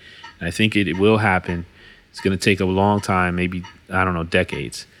Christianity. And I think it will happen. It's going to take a long time, maybe, I don't know,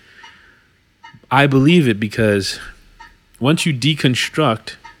 decades. I believe it because once you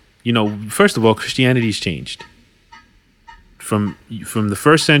deconstruct, first of all, Christianity's changed. From the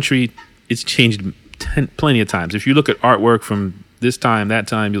first century, it's changed plenty of times. If you look at artwork from this time, that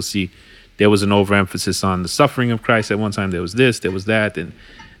time, you'll see there was an overemphasis on the suffering of Christ. At one time, there was this, there was that, and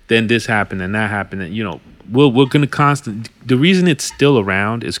then this happened and that happened. And, we're going to the reason it's still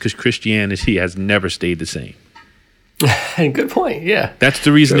around is because Christianity has never stayed the same. Good point. Yeah. That's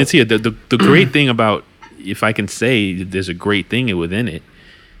the reason it's here. The great thing about, if I can say there's a great thing within it,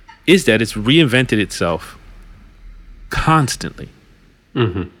 is that it's reinvented itself constantly.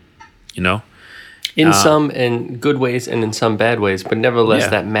 Mm-hmm. In some in good ways and in some bad ways, but nevertheless,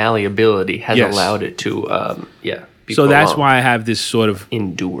 that malleability has allowed it to, be so that's prolonged. why I have this sort of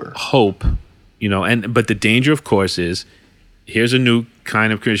endure hope, but the danger, of course, is here's a new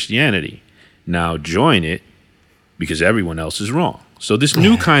kind of Christianity. Now join it because everyone else is wrong. So this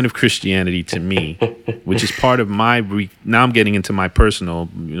new kind of Christianity, to me, which is part of my now I'm getting into my personal,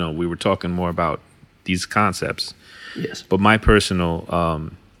 we were talking more about these concepts. Yes. But my personal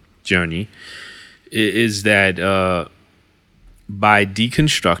journey is that by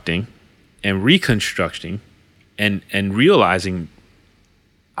deconstructing and reconstructing and realizing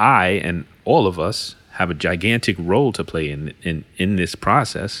I and all of us have a gigantic role to play in this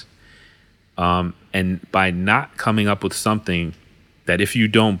process, and by not coming up with something that if you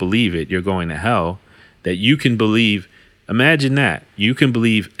don't believe it, you're going to hell, that you can believe, imagine that, you can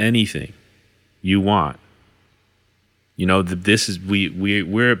believe anything you want. This is,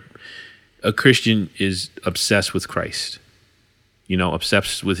 we're a Christian is obsessed with Christ,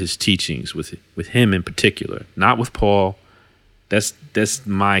 obsessed with his teachings, with him in particular, not with Paul. That's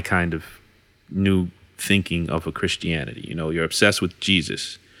my kind of new thinking of a Christianity. You're obsessed with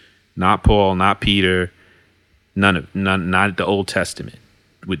Jesus, not Paul, not Peter, not the Old Testament,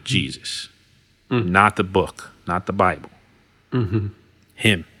 with Jesus, not the book, not the Bible,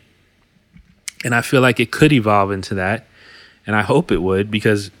 him. And I feel like it could evolve into that, and I hope it would,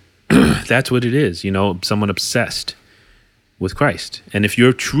 because that's what it is, someone obsessed with Christ. And if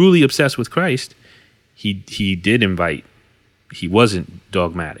you're truly obsessed with Christ, he did invite. He wasn't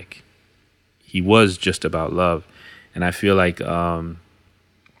dogmatic. He was just about love. And I feel like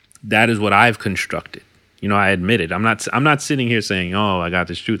that is what I've constructed. I admit it. I'm not sitting here saying, oh, I got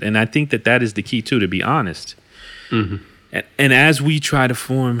this truth. And I think that is the key too, to be honest. Mm-hmm. And as we try to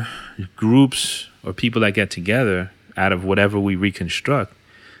form groups or people that get together out of whatever we reconstruct,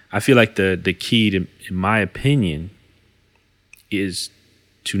 I feel like the key to, in my opinion, is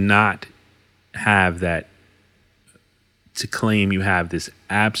to not have that, to claim you have this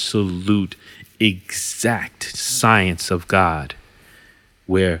absolute exact science of God,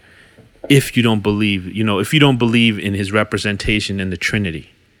 where if you don't believe, if you don't believe in his representation in the Trinity,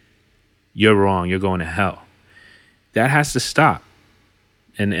 you're wrong, you're going to hell. That has to stop.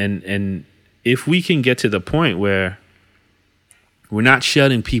 And if we can get to the point where we're not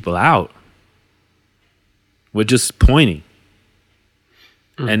shutting people out, We're just pointing.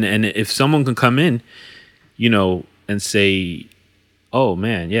 And if someone can come in, and say, "Oh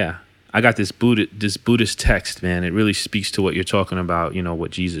man, yeah, I got this Buddhist text, man. It really speaks to what you're talking about.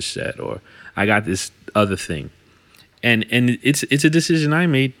 What Jesus said, or I got this other thing." And it's a decision I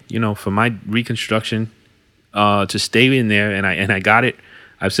made, for my reconstruction, to stay in there, and I got it.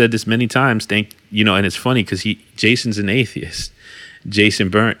 I've said this many times. And it's funny because Jason's an atheist. Jason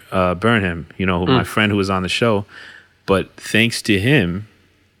Burnham, my friend who was on the show, but thanks to him,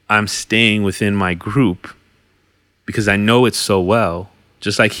 I'm staying within my group because I know it so well.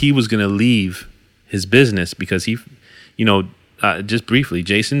 Just like he was going to leave his business because he, just briefly,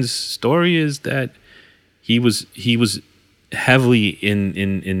 Jason's story is that he was heavily in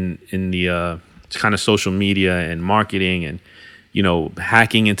the kind of social media and marketing and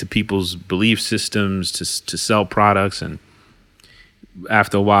hacking into people's belief systems to sell products, and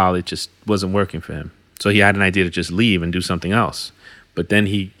after a while it just wasn't working for him. So he had an idea to just leave and do something else. But then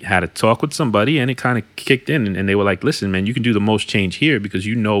he had a talk with somebody and it kind of kicked in, and they were like, "Listen, man, you can do the most change here because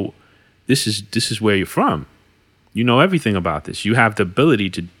this is where you're from. You know everything about this. You have the ability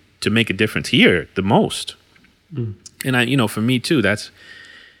to make a difference here the most." And for me too, that's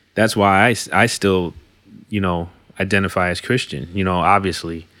why I still, identify as Christian.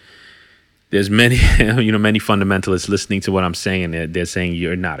 Obviously there's many, many fundamentalists listening to what I'm saying. They're saying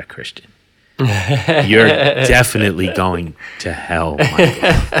you're not a Christian. You're definitely going to hell,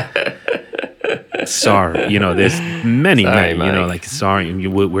 Michael. Sorry, there's many, Sorry, many, Mike. sorry,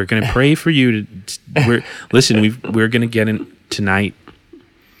 we're going to pray for you. We're going to get in tonight.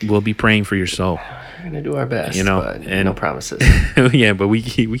 We'll be praying for your soul. We're gonna do our best, but and no promises. Yeah, but we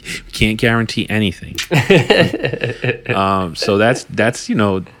can't guarantee anything. So that's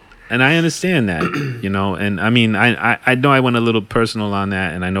and I understand that, and I mean I know I went a little personal on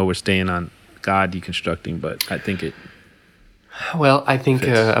that, and I know we're staying on God deconstructing, but I think it. Well, I think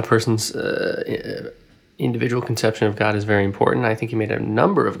a person's individual conception of God is very important. I think you made a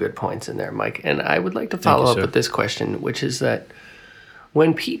number of good points in there, Mike, and I would like to follow up with this question, which is that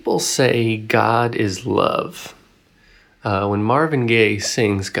when people say God is love, when Marvin Gaye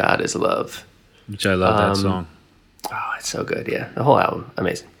sings God is love, which I love that song. Oh, it's so good. Yeah. The whole album.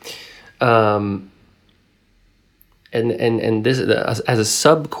 Amazing. And this, as a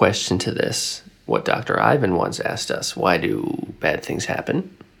sub question to this, what Dr. Ivan once asked us, why do bad things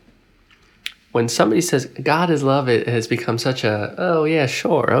happen? When somebody says God is love, it has become such a, oh yeah,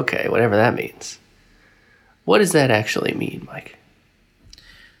 sure. Okay. Whatever that means. What does that actually mean, Mike?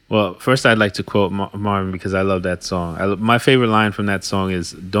 Well, first I'd like to quote Marvin because I love that song. My favorite line from that song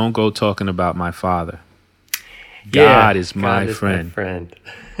is, "Don't go talking about my father. God is my friend.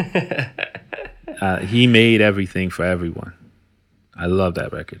 He made everything for everyone." I love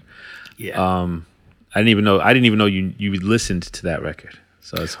that record. Yeah. I didn't even know you listened to that record.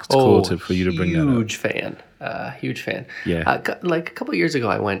 So it's cool for you to bring that up. Huge fan. Yeah. Like a couple of years ago,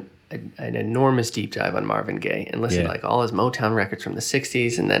 I went an enormous deep dive on Marvin Gaye and listened to like all his Motown records from the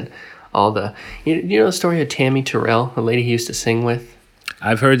 60s, and then all the you know the story of Tammy Terrell, the lady he used to sing with.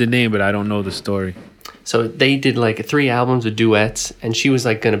 I've heard the name, but I don't know the story. So they did like 3 albums of duets, and she was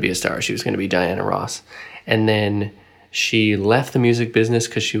like going to be a star. She was going to be Diana Ross, and then she left the music business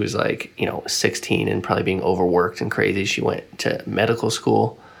because she was like 16 and probably being overworked and crazy. She went to medical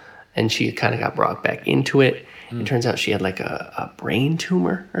school, and she kind of got brought back into it. It turns out she had like a brain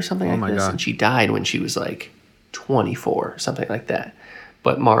tumor or something like this. God. And she died when she was like 24, something like that.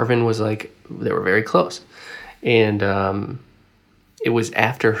 But Marvin was like, they were very close. And it was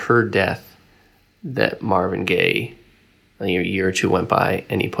after her death that Marvin Gaye, a year or two went by,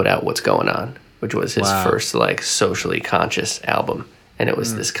 and he put out What's Going On, which was his first like socially conscious album. And it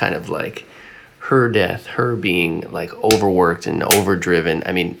was this kind of like her death, her being like overworked and overdriven.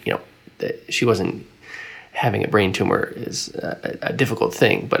 I mean, she wasn't... Having a brain tumor is a difficult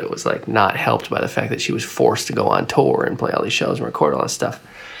thing, but it was like not helped by the fact that she was forced to go on tour and play all these shows and record all this stuff.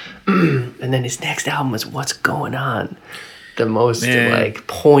 And then his next album was What's Going On, the most like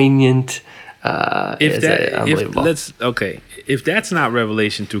poignant. If that's not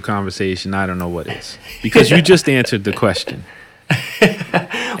revelation through conversation, I don't know what is, because you just answered the question.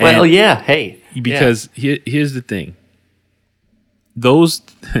 Well, yeah. Hey, because here's the thing. Those,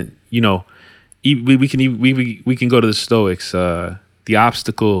 we can go to the Stoics. The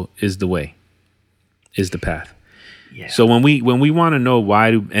obstacle is the way, is the path. Yeah. So when we want to know why,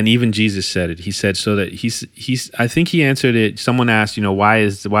 and even Jesus said it. He said so that he's. I think he answered it. Someone asked, why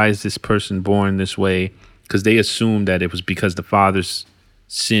is this person born this way? Because they assumed that it was because the fathers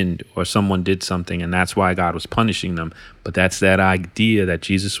sinned or someone did something, and that's why God was punishing them. But that's that idea that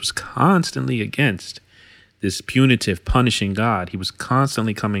Jesus was constantly against. this punitive, punishing God. He was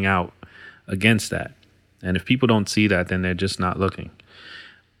constantly coming out against that. And if people don't see that, then they're just not looking.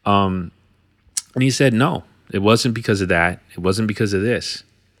 And he said, no, it wasn't because of that. It wasn't because of this.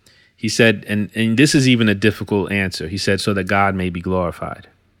 He said, and this is even a difficult answer. He said, so that God may be glorified.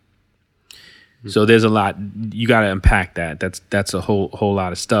 So there's a lot, you got to unpack that. That's a whole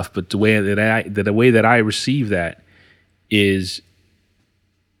lot of stuff. But the way that I receive that is,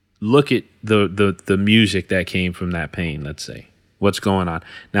 look at the music that came from that pain, let's say. What's going on?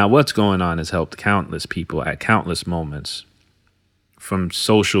 Now, what's going on has helped countless people at countless moments, from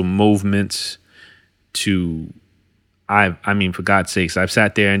social movements to, I mean, for God's sakes, I've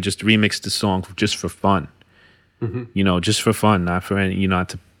sat there and just remixed the song just for fun. Just for fun, not for any,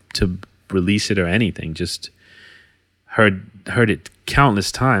 not to release it or anything. Just heard it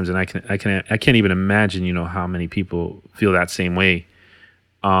countless times, and I can't even imagine, how many people feel that same way.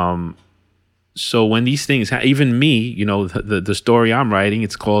 So when these things, even me, the story I'm writing,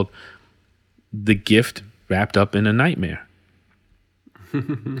 it's called The Gift Wrapped Up in a Nightmare.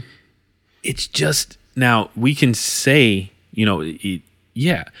 It's just, now we can say,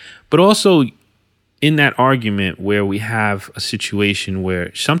 yeah, but also in that argument where we have a situation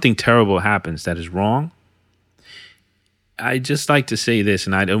where something terrible happens that is wrong, I just like to say this,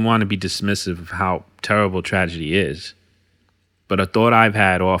 and I don't want to be dismissive of how terrible tragedy is, but a thought I've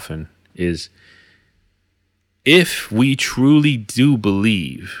had often is, if we truly do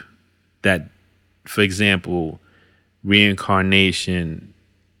believe that, for example, reincarnation,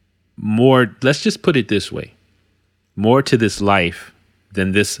 more, let's just put it this way, more to this life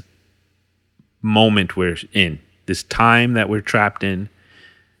than this moment we're in, this time that we're trapped in,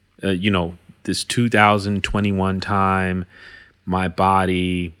 this 2021 time, my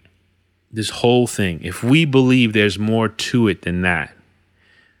body, this whole thing. If we believe there's more to it than that,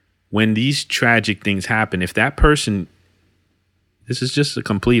 when these tragic things happen, if that person, this is just a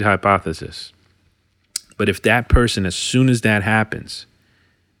complete hypothesis, but if that person, as soon as that happens,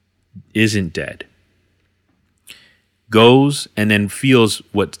 isn't dead, goes and then feels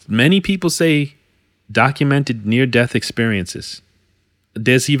what many people say, documented near-death experiences.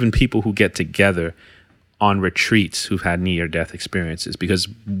 There's even people who get together on retreats who've had near-death experiences, because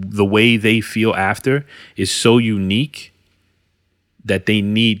the way they feel after is so unique that they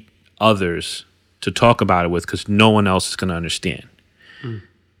need others to talk about it with, because no one else is going to understand.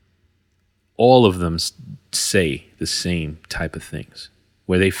 All of them say the same type of things,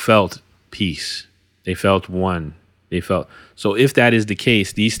 where they felt peace, they felt one, they felt. So if that is the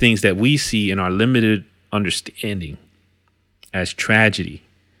case, these things that we see in our limited understanding as tragedy,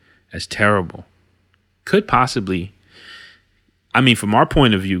 as terrible, could possibly, from our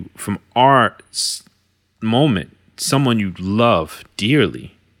point of view, from our moment, someone you love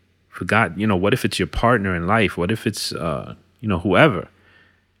dearly, forgot, what if it's your partner in life? What if it's, whoever?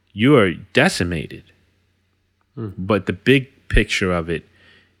 You are decimated. But the big picture of it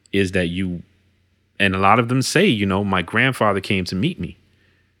is that you, and a lot of them say, my grandfather came to meet me.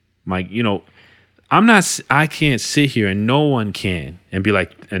 I can't sit here, and no one can, and be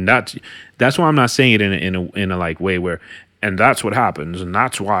like, and that's why I'm not saying it in a like way where, and that's what happens, and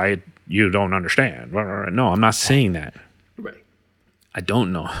that's why you don't understand. No, I'm not saying that. Right. I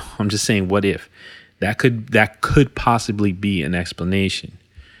don't know. I'm just saying, what if that could possibly be an explanation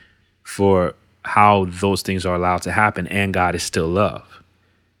for how those things are allowed to happen, and God is still love.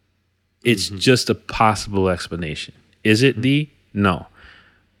 It's just a possible explanation. Is it no?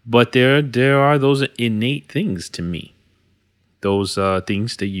 But there are those innate things to me, those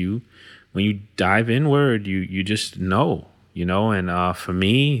things that when you dive inward, you just know, and for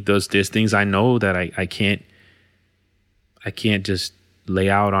me, there's things I know that I can't just lay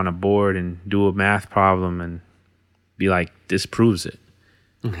out on a board and do a math problem and be like, this proves it.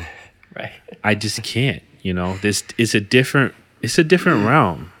 Right. I just can't, this is a different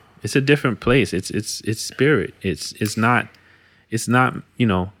realm. It's a different place. It's spirit. It's not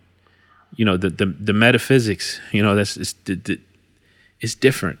the metaphysics, it's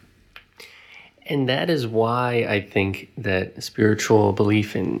different. And that is why I think that spiritual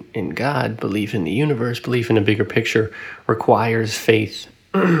belief in God, belief in the universe, belief in a bigger picture requires faith,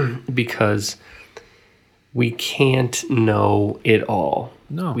 because we can't know it all.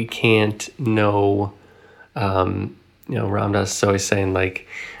 No. We can't know, Ram Dass is always saying, like,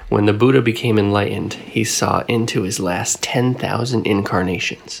 when the Buddha became enlightened, he saw into his last 10,000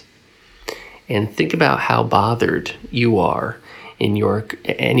 incarnations. And think about how bothered you are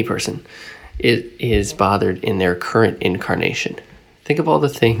any person is bothered in their current incarnation. Think of all the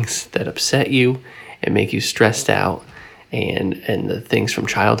things that upset you and make you stressed out and the things from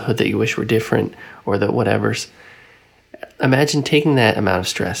childhood that you wish were different, or the whatevers. Imagine taking that amount of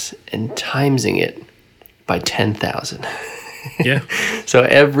stress and timesing it by 10,000. Yeah. So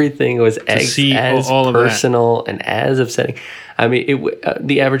everything was see as all of that. personal and as upsetting. I mean,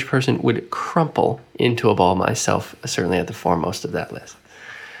 the average person would crumple into a ball, myself certainly at the foremost of that list.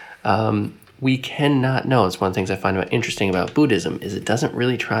 We cannot know. It's one of the things I find interesting about Buddhism is it doesn't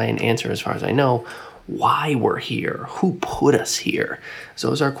really try and answer, as far as I know, why we're here, who put us here. So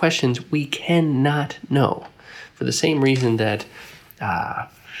those are questions we cannot know. For the same reason that,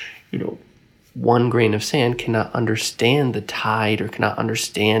 one grain of sand cannot understand the tide, or cannot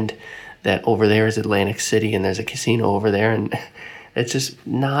understand that over there is Atlantic City and there's a casino over there, and it's just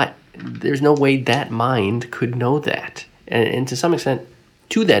not, there's no way that mind could know that. And to some extent,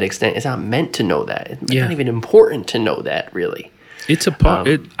 to that extent, it's not meant to know that. It's not even important to know that, really. It's a part.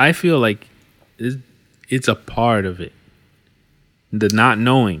 I feel like it's a part of it. The not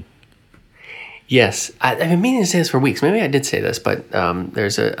knowing. Yes. I've been meaning to say this for weeks. Maybe I did say this, but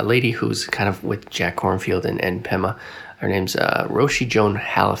there's a lady who's kind of with Jack Kornfield and Pema. Her name's Roshi Joan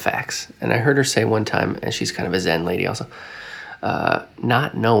Halifax. And I heard her say one time, and she's kind of a Zen lady also,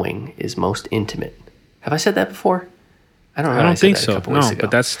 not knowing is most intimate. Have I said that before? I don't know. I don't think so. No,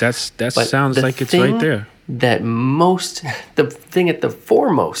 but that sounds like it's right there. The thing at the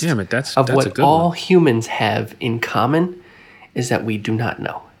foremost that's what all humans have in common is that we do not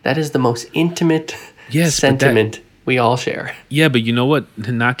know. That is the most intimate sentiment we all share. Yeah, but you know what?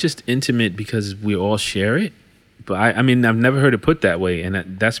 Not just intimate because we all share it, but I mean, I've never heard it put that way,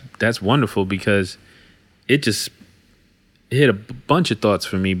 and that's wonderful because it hit a bunch of thoughts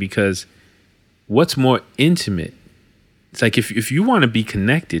for me. Because what's more intimate? It's like if you want to be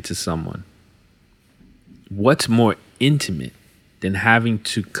connected to someone, what's more intimate than having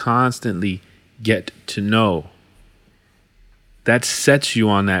to constantly get to know? That sets you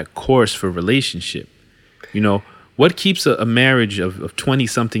on that course for relationship. What keeps a marriage of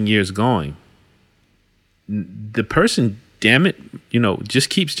 20-something years going? The person, damn it, just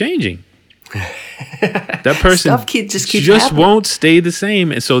keeps changing. That person Stuff just keeps happening. Won't stay the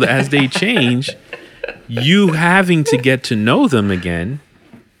same. And so that as they change, you having to get to know them again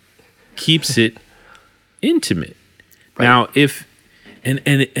keeps it intimate. Right. Now, if and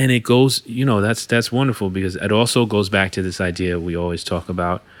it goes, that's wonderful, because it also goes back to this idea we always talk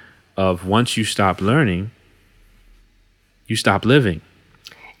about of once you stop learning, you stop living.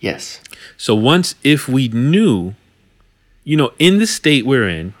 Yes. So if we knew, in the state we're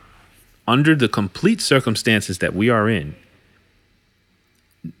in, under the complete circumstances that we are in,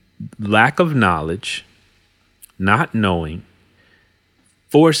 lack of knowledge, not knowing,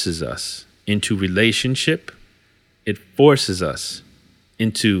 forces us into relationship. It forces us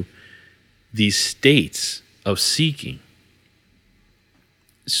into these states of seeking.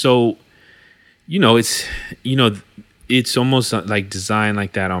 So, it's almost like designed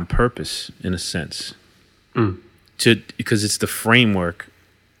like that on purpose, in a sense, because it's the framework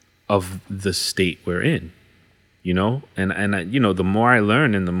of the state we're in, and the more I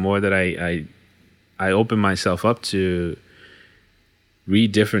learn and the more that I open myself up to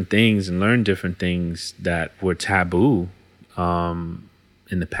read different things and learn different things that were taboo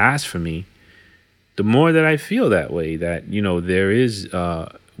in the past for me, the more that I feel that way, that, there is,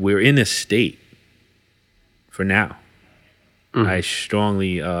 we're in a state for now. I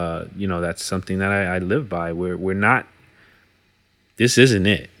strongly, that's something that I live by. We're not, this isn't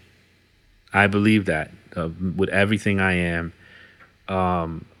it. I believe that with everything I am.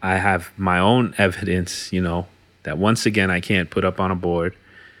 I have my own evidence, that once again, I can't put up on a board,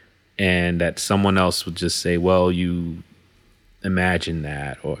 and that someone else would just say, well, you imagine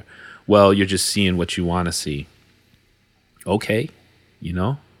that, or, well, you're just seeing what you want to see. Okay.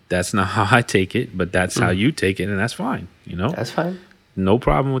 That's not how I take it, but that's how you take it, and that's fine. That's fine. No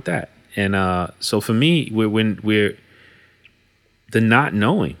problem with that. And so for me, we're the not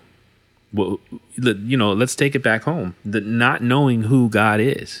knowing. Well, let's take it back home. The not knowing who God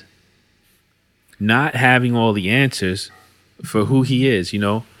is, not having all the answers for who He is,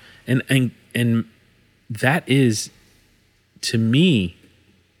 and that is, to me,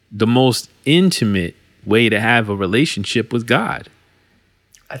 the most intimate way to have a relationship with God.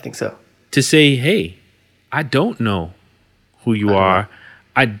 I think so. To say, hey, I don't know who you are.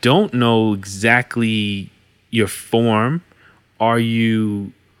 I don't know exactly your form. Are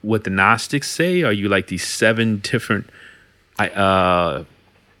you what the Gnostics say? Are you like these 7 different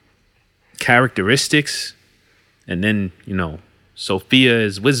characteristics? And then, Sophia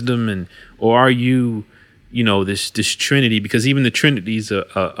is wisdom, or are you, this Trinity? Because even the Trinity is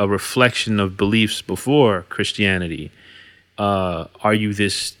a reflection of beliefs before Christianity. are you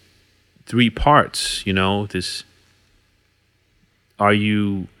this 3 parts, this, are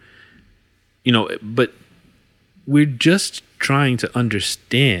you, but we're just trying to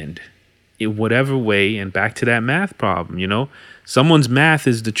understand in whatever way, and back to that math problem, someone's math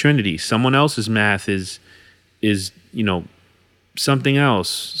is the Trinity. Someone else's math is something else.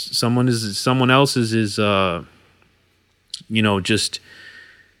 Someone else's is, just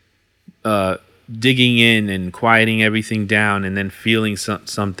digging in and quieting everything down and then feeling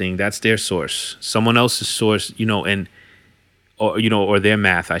something. That's their source. Someone else's source, or their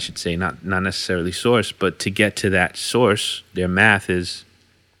math, I should say, not necessarily source, but to get to that source, their math is,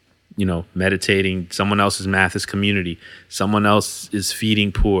 meditating. Someone else's math is community. Someone else is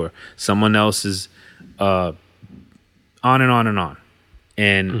feeding poor. Someone else is, on and on and on.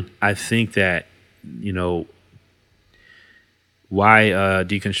 And I think that, why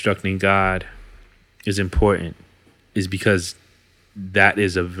deconstructing God is important is because that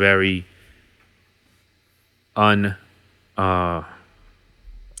is a very common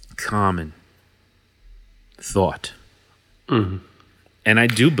thought. Mm-hmm. And I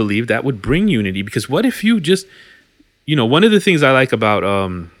do believe that would bring unity, because what if you just, one of the things I like about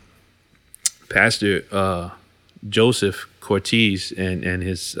Pastor Joseph Cortez and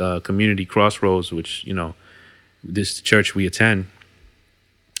his community Crossroads, which, this church we attend,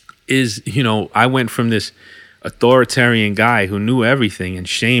 is, I went from this authoritarian guy who knew everything and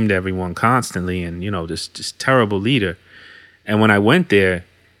shamed everyone constantly and, this terrible leader. And when I went there,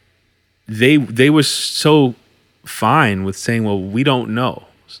 they were so fine with saying, well, we don't know.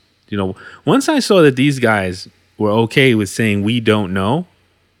 Once I saw that these guys were okay with saying we don't know,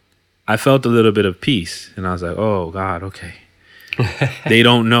 I felt a little bit of peace. And I was like, oh God, okay. They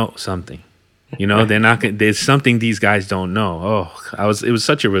don't know something. They're not gonna, there's something these guys don't know. It was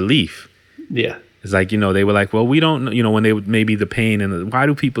such a relief. Yeah. It's like, they were like, well, we don't know, when they would, maybe the pain and why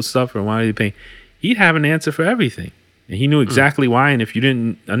do people suffer and why do they pain? He'd have an answer for everything. And he knew exactly why. And if you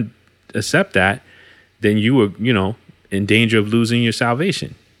didn't accept that, then you were, in danger of losing your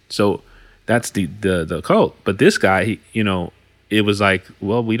salvation. So that's the cult. But this guy, it was like,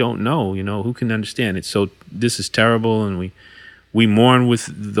 well, we don't know, who can understand it? So this is terrible. And we mourn with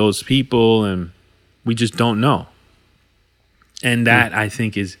those people and we just don't know. And that, I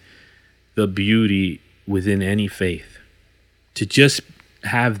think, is the beauty within any faith. To just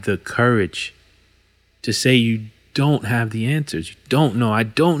have the courage to say you don't have the answers. You don't know. I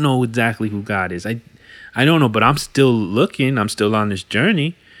don't know exactly who God is. I don't know, but I'm still looking. I'm still on this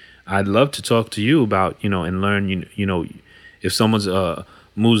journey. I'd love to talk to you about, and learn, if someone's a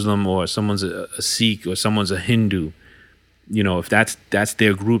Muslim or someone's a Sikh or someone's a Hindu, if that's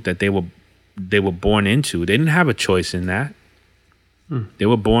their group that they were born into. They didn't have a choice in that. They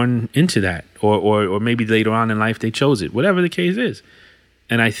were born into that, or maybe later on in life they chose it. Whatever the case is.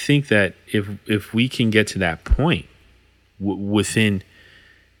 And I think that if we can get to that point within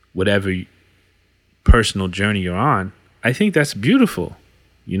whatever personal journey you're on, I think that's beautiful.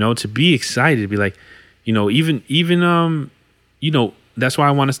 To be excited, to be like, even that's why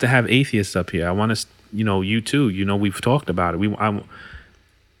I want us to have atheists up here. I want us, you too. We've talked about it.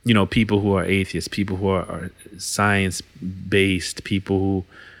 People who are atheists, people who are science-based, people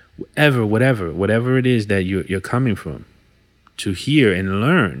who, whatever it is that you're coming from, to hear and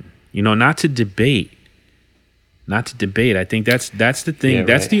learn, not to debate. I think that's the thing. Yeah,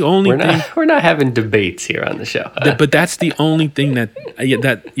 that's right. the only thing. We're not having debates here on the show. But that's the only thing that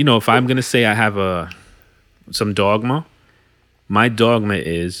if I'm going to say I have some dogma, my dogma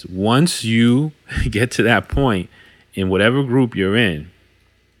is once you get to that point in whatever group you're in,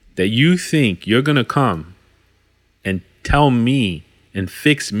 that you think you're going to come and tell me and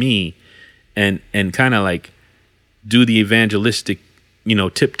fix me and kind of like do the evangelistic,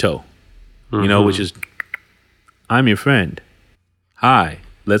 tiptoe, which is, I'm your friend. Hi,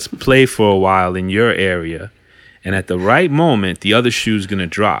 let's play for a while in your area. And at the right moment, the other shoe's going to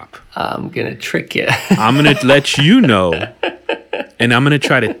drop. I'm going to trick you. I'm going to let you know. And I'm going to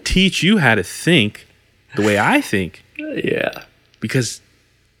try to teach you how to think the way I think. Yeah. Because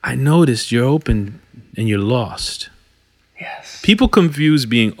I noticed you're open and you're lost. Yes. People confuse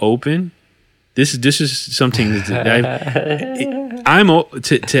being open. This is something that I'm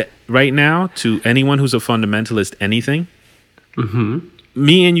to right now, to anyone who's a fundamentalist, anything. Mm-hmm.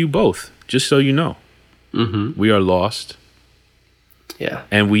 Me and you both, just so you know, we are lost. Yeah.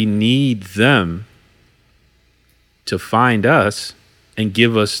 And we need them to find us and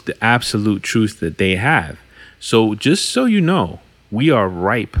give us the absolute truth that they have. So just so you know, we are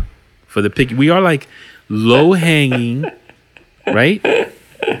ripe for the pick. We are like low-hanging, right?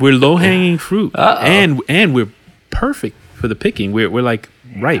 We're low-hanging fruit. And we're perfect for the picking. We're like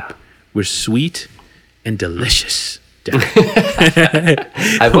ripe. We're sweet and delicious.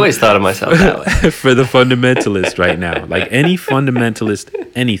 I've always thought of myself that way. For the fundamentalist right now, like any fundamentalist,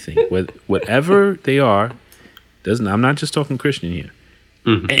 anything, whatever they are, I'm not just talking Christian here.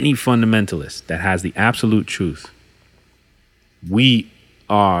 Any fundamentalist that has the absolute truth, we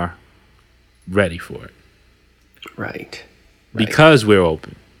are ready for it. Right. Because we're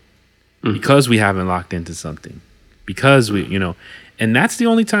open. Because we haven't locked into something. Because we, and that's the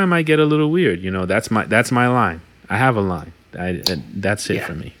only time I get a little weird. That's my line. I have a line. That's it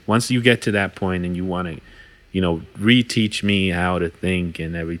for me. Once you get to that point and you want to, reteach me how to think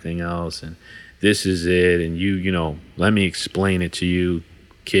and everything else, and this is it, and let me explain it to you,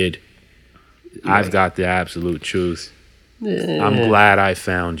 kid. Right. I've got the absolute truth. I'm glad I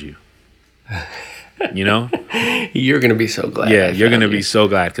found you. You're going to be so glad. Yeah, you're going to be so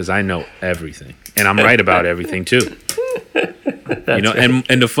glad because I know everything. And I'm right about everything too. Right.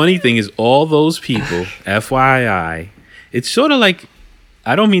 And the funny thing is all those people, FYI, it's sort of like,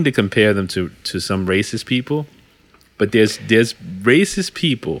 I don't mean to compare them to some racist people, but there's racist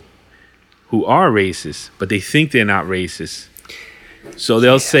people who are racist, but they think they're not racist. So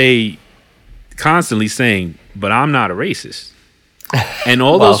they'll say, constantly saying, but I'm not a racist. And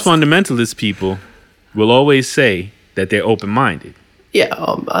all those fundamentalist people will always say that they're open-minded. Yeah,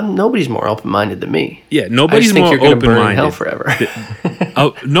 nobody's more open-minded than me. Yeah, nobody's more open-minded. I just think you're going to burn in hell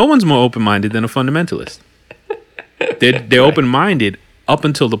forever. No one's more open-minded than a fundamentalist. They're open-minded up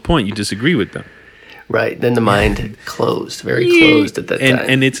until the point you disagree with them. Right, then the mind closed, very closed at that time.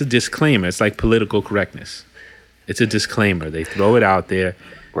 And it's a disclaimer. It's like political correctness. It's a disclaimer. They throw it out there,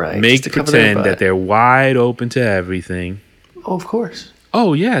 make pretend that they're wide open to everything. Oh, of course.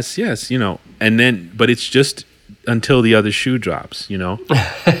 Oh, yes, and then, but it's just until the other shoe drops,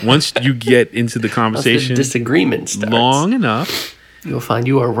 Once you get into the conversation, the disagreement starts long enough, you'll find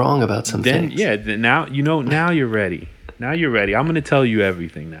you are wrong about some things. Yeah, now now you're ready. Now you're ready. I'm going to tell you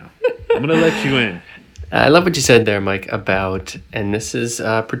everything now. I'm going to let you in. I love what you said there, Mike, about, and this is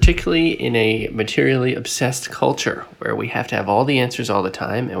particularly in a materially obsessed culture where we have to have all the answers all the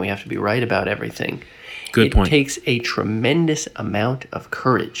time and we have to be right about everything. Good point. It takes a tremendous amount of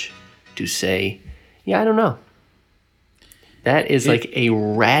courage to say, yeah, I don't know. That is like a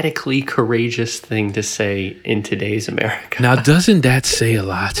radically courageous thing to say in today's America. Now, doesn't that say a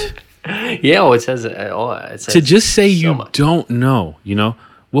lot? Yeah, it says to just say so you much. Don't know,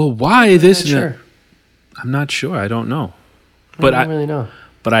 Well, why this? Sure. I'm not sure. I don't know. But I don't really know.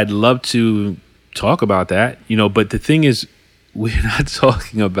 But I'd love to talk about that, But the thing is, we're not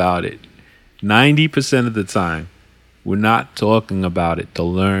talking about it. 90% of the time, we're not talking about it to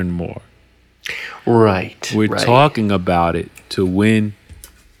learn more. Right. We're talking about it to win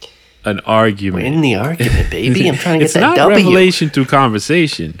an argument. Win the argument, baby. I'm trying to get that W. It's not revelation through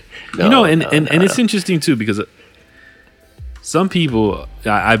conversation. No, and it's interesting too because some people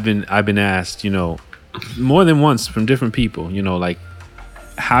I've been asked, more than once from different people, like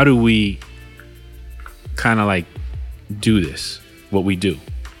how do we kind of like do this, what we do?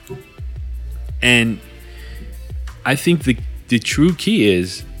 And I think the true key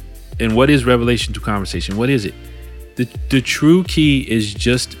is, and what is revelation through conversation? What is it? The true key is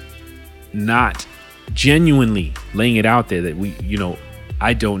just not genuinely laying it out there that we,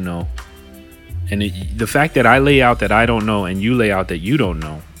 I don't know. And the fact that I lay out that I don't know and you lay out that you don't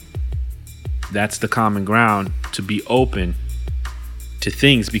know, that's the common ground to be open to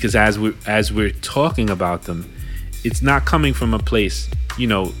things, because as we're talking about them, it's not coming from a place,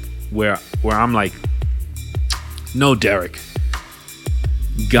 where I'm like, no, Derek,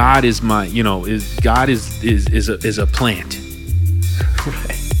 God is my, God is a plant.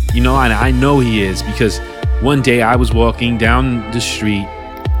 Right. And I know he is, because one day I was walking down the street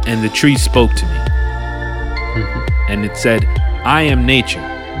and the tree spoke to me. Mm-hmm. And it said, I am nature.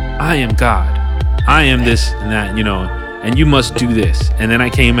 I am God. I am this and that, and you must do this. And then I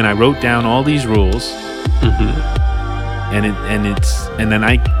came and I wrote down all these rules. Mm-hmm. And then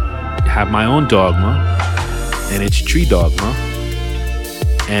I have my own dogma, and it's tree dogma.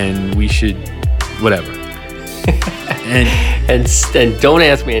 And we should, whatever. and don't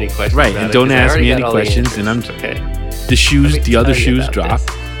ask me any questions. Right, and don't ask me any questions. And I'm okay. The other shoes drop.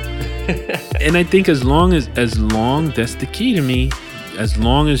 And I think as long that's the key to me. As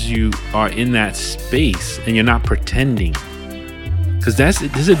long as you are in that space and you're not pretending, because this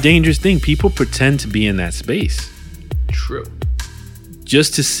is a dangerous thing. People pretend to be in that space. True.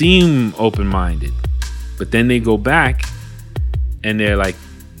 Just to seem open-minded, but then they go back and they're like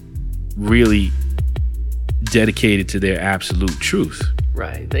really dedicated to their absolute truth.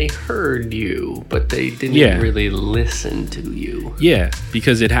 Right. They heard you, but they didn't Yeah. really listen to you. Yeah,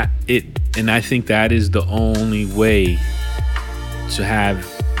 because it and I think that is the only way to have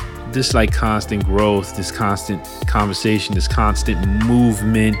this like constant growth, this constant conversation, this constant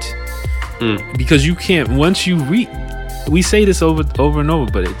movement. Because you can't, once you we say this over and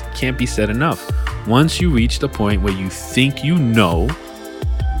over, but it can't be said enough. Once you reach the point where you think you know,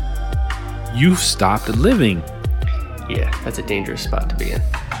 you've stopped living. Yeah, that's a dangerous spot to be in.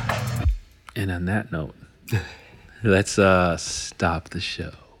 And on that note, let's stop the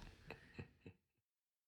show.